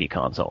HD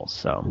consoles.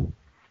 So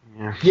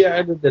yeah,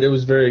 I did that. It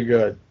was very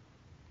good.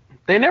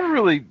 They never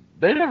really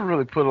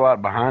put a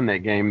lot behind that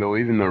game, though.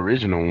 Even the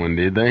original one,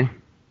 did they?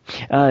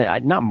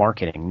 Not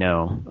marketing,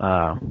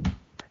 no.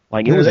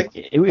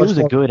 It was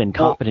a good and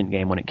competent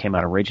game when it came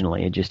out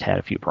originally. It just had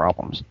a few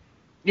problems.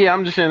 Yeah,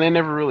 I'm just saying they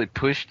never really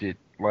pushed it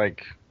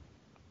like.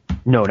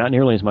 No, not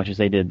nearly as much as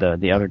they did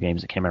the other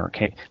games that came out.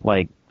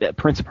 Like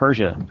Prince of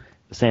Persia,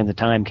 The Sands of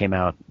Time came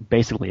out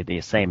basically at the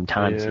same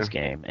time as this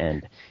game,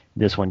 and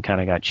this one kind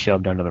of got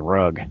shoved under the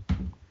rug.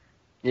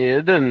 Yeah,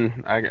 it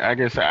doesn't. I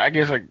guess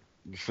like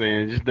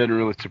saying, it just doesn't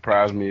really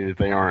surprise me that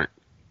they aren't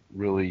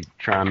really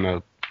trying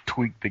to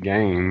tweak the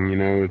game. You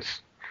know,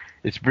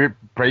 it's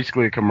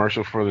basically a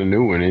commercial for the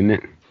new one, isn't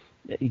it?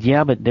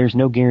 Yeah, but there's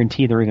no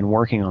guarantee they're even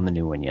working on the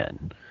new one yet.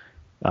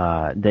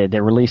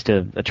 They released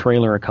a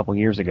trailer a couple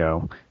years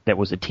ago that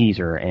was a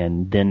teaser,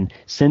 and then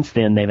since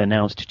then they've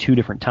announced 2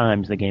 different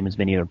times the game has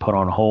been either put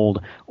on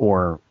hold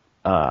or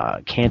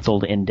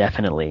canceled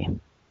indefinitely.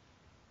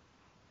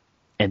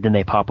 And then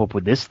they pop up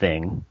with this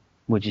thing,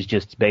 which is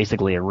just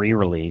basically a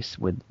re-release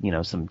with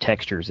some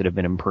textures that have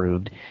been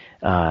improved,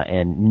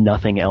 and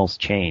nothing else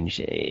changed.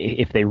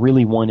 If they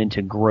really wanted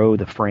to grow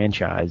the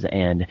franchise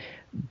and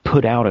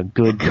put out a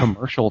good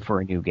commercial for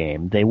a new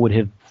game, they would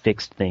have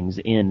fixed things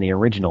in the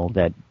original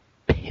that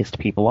pissed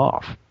people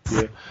off.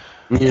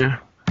 Yeah.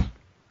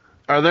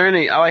 Are there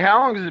any, like, how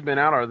long has it been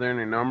out? Are there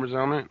any numbers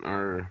on it?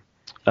 Or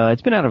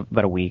It's been out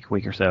about a week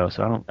or so.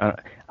 So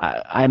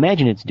I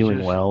imagine it's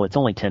doing well. It's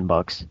only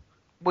 $10.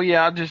 Well,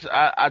 yeah, I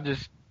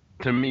just,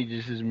 to me,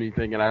 just is me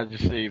thinking, I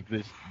just say if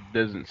this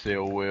doesn't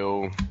sell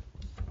well,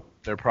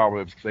 they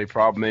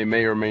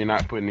may or may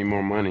not put any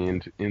more money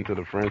into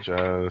the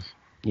franchise.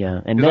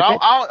 Yeah, and I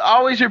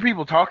always hear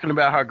people talking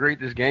about how great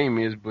this game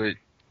is, but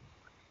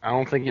I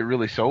don't think it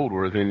really sold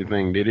worth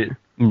anything, did it?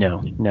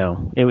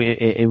 No.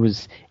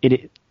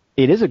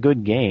 It is a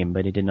good game,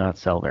 but it did not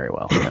sell very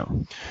well.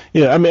 No.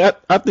 Yeah, I mean,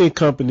 I think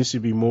companies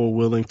should be more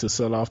willing to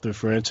sell off their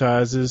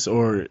franchises,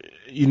 or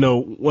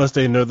once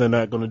they know they're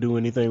not going to do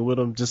anything with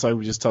them, just like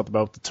we just talked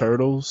about the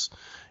Turtles.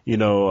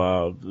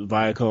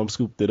 Viacom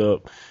scooped it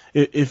up.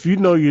 If you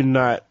know you're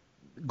not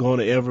going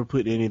to ever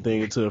put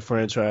anything into a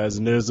franchise,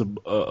 and there's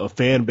a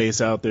fan base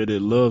out there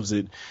that loves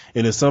it,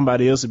 and if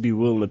somebody else would be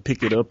willing to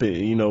pick it up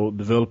and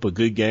develop a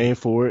good game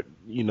for it,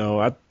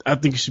 I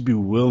think you should be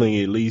willing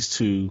at least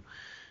to,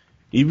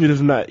 even if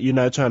you're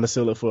not trying to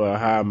sell it for a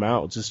high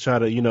amount, just try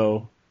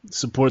to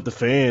support the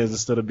fans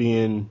instead of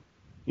being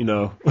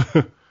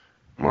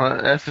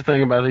Well, that's the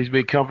thing about these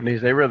big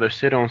companies. They rather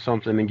sit on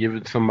something and give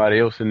it to somebody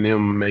else and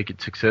them make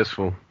it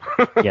successful.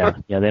 yeah,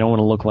 they don't want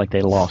to look like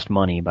they lost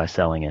money by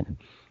selling it.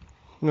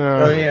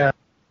 No. Oh yeah.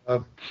 I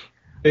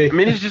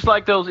mean, it's just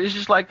like those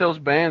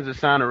bands that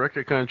sign a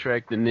record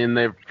contract and then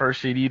their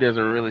first CD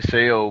doesn't really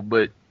sell,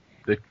 but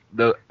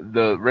the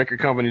record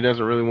company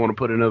doesn't really want to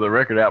put another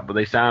record out, but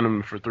they sign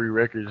them for 3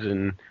 records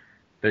and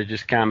they're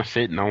just kind of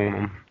sitting on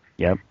them.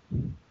 Yep.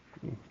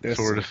 That's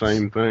sort of the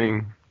same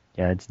thing.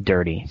 Yeah, it's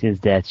dirty.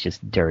 That's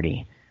just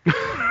dirty.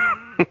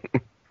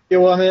 Yeah,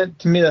 well, I mean,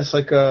 to me, that's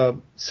like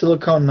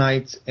Silicon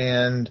Knights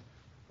and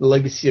the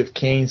Legacy of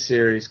Kain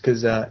series,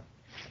 because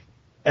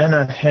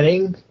Anna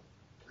Henning,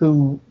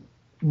 who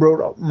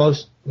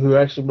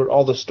actually wrote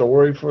all the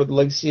story for the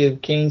Legacy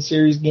of Kain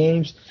series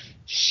games,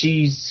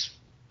 she's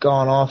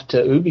gone off to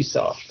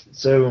Ubisoft,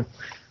 so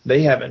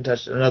they haven't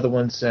touched another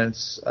one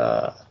since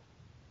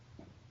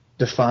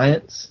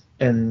Defiance,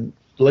 and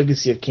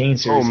Legacy of Kain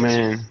series. Oh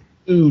man.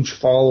 Huge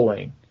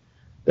following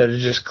that are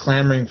just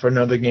clamoring for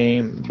another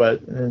game,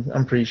 but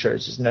I'm pretty sure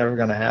it's just never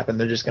going to happen.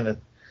 They're just going to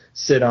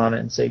sit on it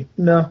and say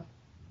no.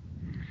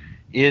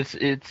 It's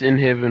in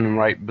heaven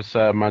right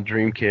beside my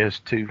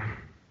Dreamcast too.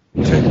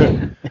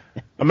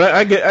 I mean,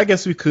 I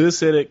guess we could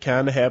say that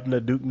kind of happened to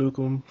Duke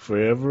Nukem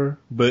Forever,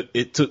 but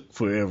it took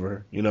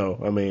forever,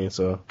 I mean,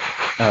 so.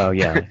 Oh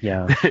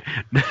yeah.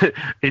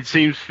 It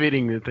seems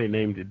fitting that they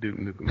named it Duke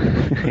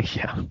Nukem.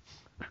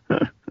 Yeah.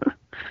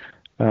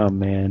 Oh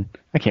man,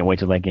 I can't wait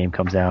till that game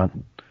comes out.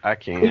 I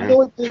can't. You know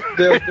what?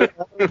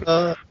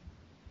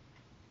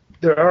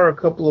 There are a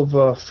couple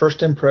of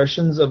first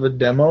impressions of a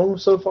demo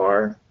so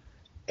far,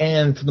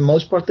 and for the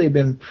most part, they've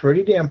been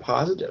pretty damn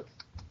positive.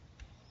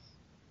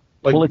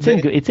 Like, well, it's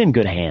in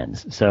good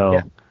hands. So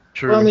yeah.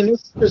 True. Well, I mean,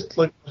 it's just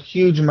like a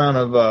huge amount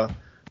of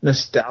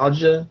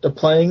nostalgia to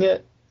playing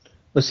it,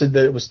 but said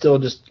that it was still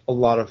just a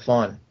lot of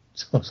fun.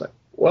 So I was like,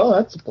 well,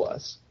 that's a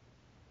plus.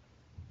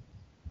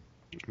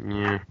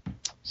 Yeah.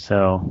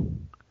 So,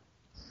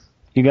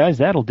 you guys,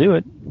 that'll do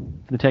it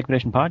for the Tech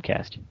Edition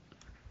podcast.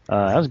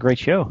 That was a great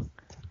show.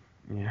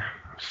 Yeah.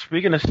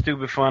 Speaking of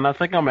stupid fun, I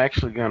think I'm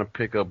actually gonna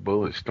pick up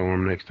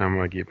Bulletstorm next time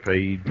I get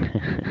paid,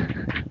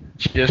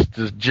 just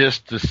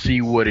to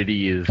see what it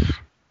is,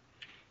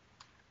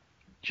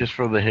 just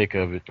for the heck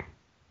of it.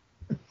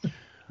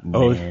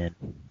 Man.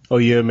 Oh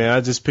yeah, man!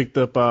 I just picked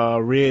up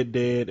Red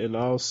Dead and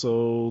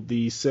also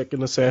the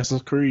second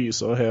Assassin's Creed,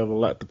 so I have a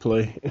lot to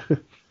play.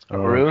 Oh,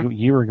 really?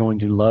 You are going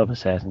to love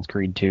Assassin's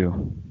Creed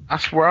 2. I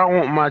swear I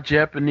want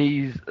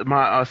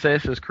my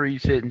Assassin's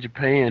Creed set in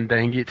Japan,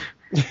 dang it.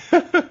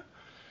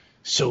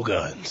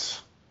 Shoguns.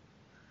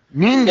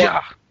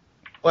 Ninja!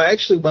 Well,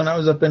 actually, when I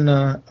was up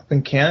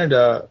in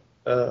Canada,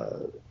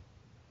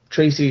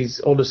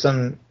 Tracy's oldest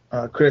son,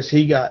 Chris,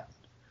 he got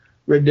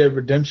Red Dead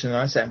Redemption, and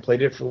I sat and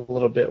played it for a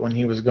little bit when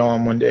he was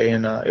gone one day,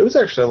 and it was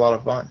actually a lot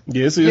of fun.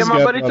 Yes, yeah,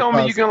 my buddy told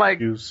me you can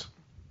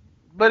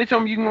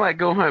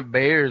go hunt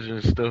bears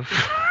and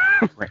stuff.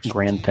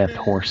 Grand Theft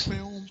Horse.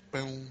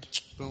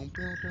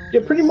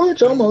 Yeah, pretty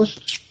much,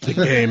 almost. The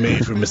game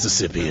made for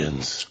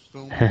Mississippians.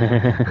 Well,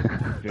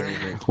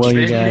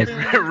 you guys.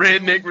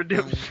 Redneck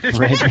Redemption.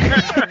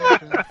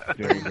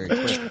 Very, very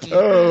quick.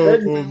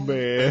 Oh,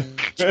 man.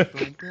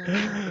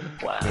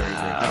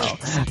 Wow.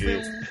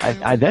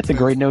 That's a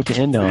great note to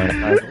end on.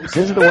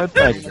 Visit the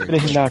website,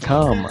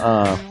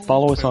 techedition.com.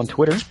 Follow us on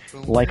Twitter.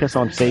 Like us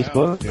on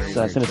Facebook. Send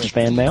us some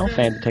fan mail,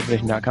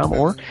 fans@techedition.com.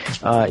 Or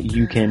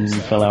you can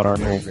fill out our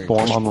little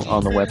form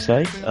on the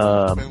website.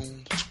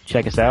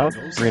 Check us out,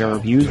 read our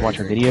reviews, watch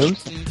our videos,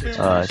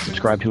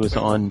 subscribe to us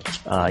on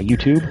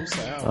YouTube,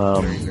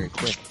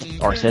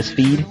 RSS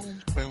feed.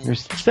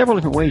 There's several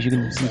different ways you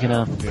can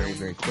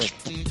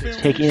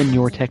take in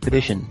your Tech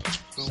Edition.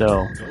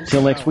 So,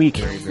 till next week,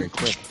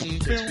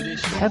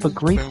 have a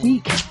great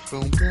week.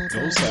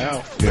 Go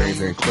south. Very,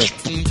 very quick.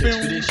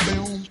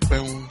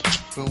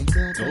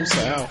 Go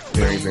south.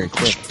 Very, very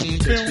quick.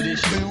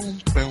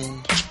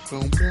 Go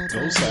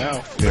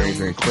south. Very,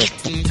 very quick.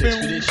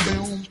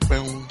 Expedition.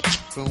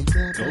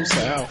 Go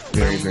south.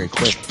 Very, very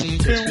quick.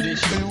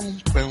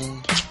 Expedition.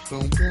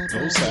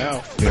 Go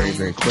south. Very,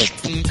 very quick.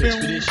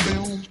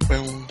 Expedition.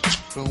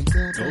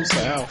 Go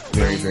south.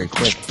 Very, very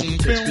quick.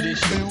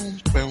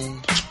 Expedition.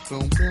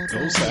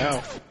 Go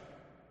south.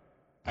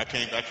 I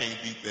can't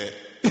beat that.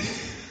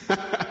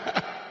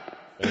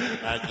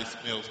 I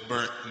just smells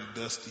burnt and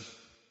dusty.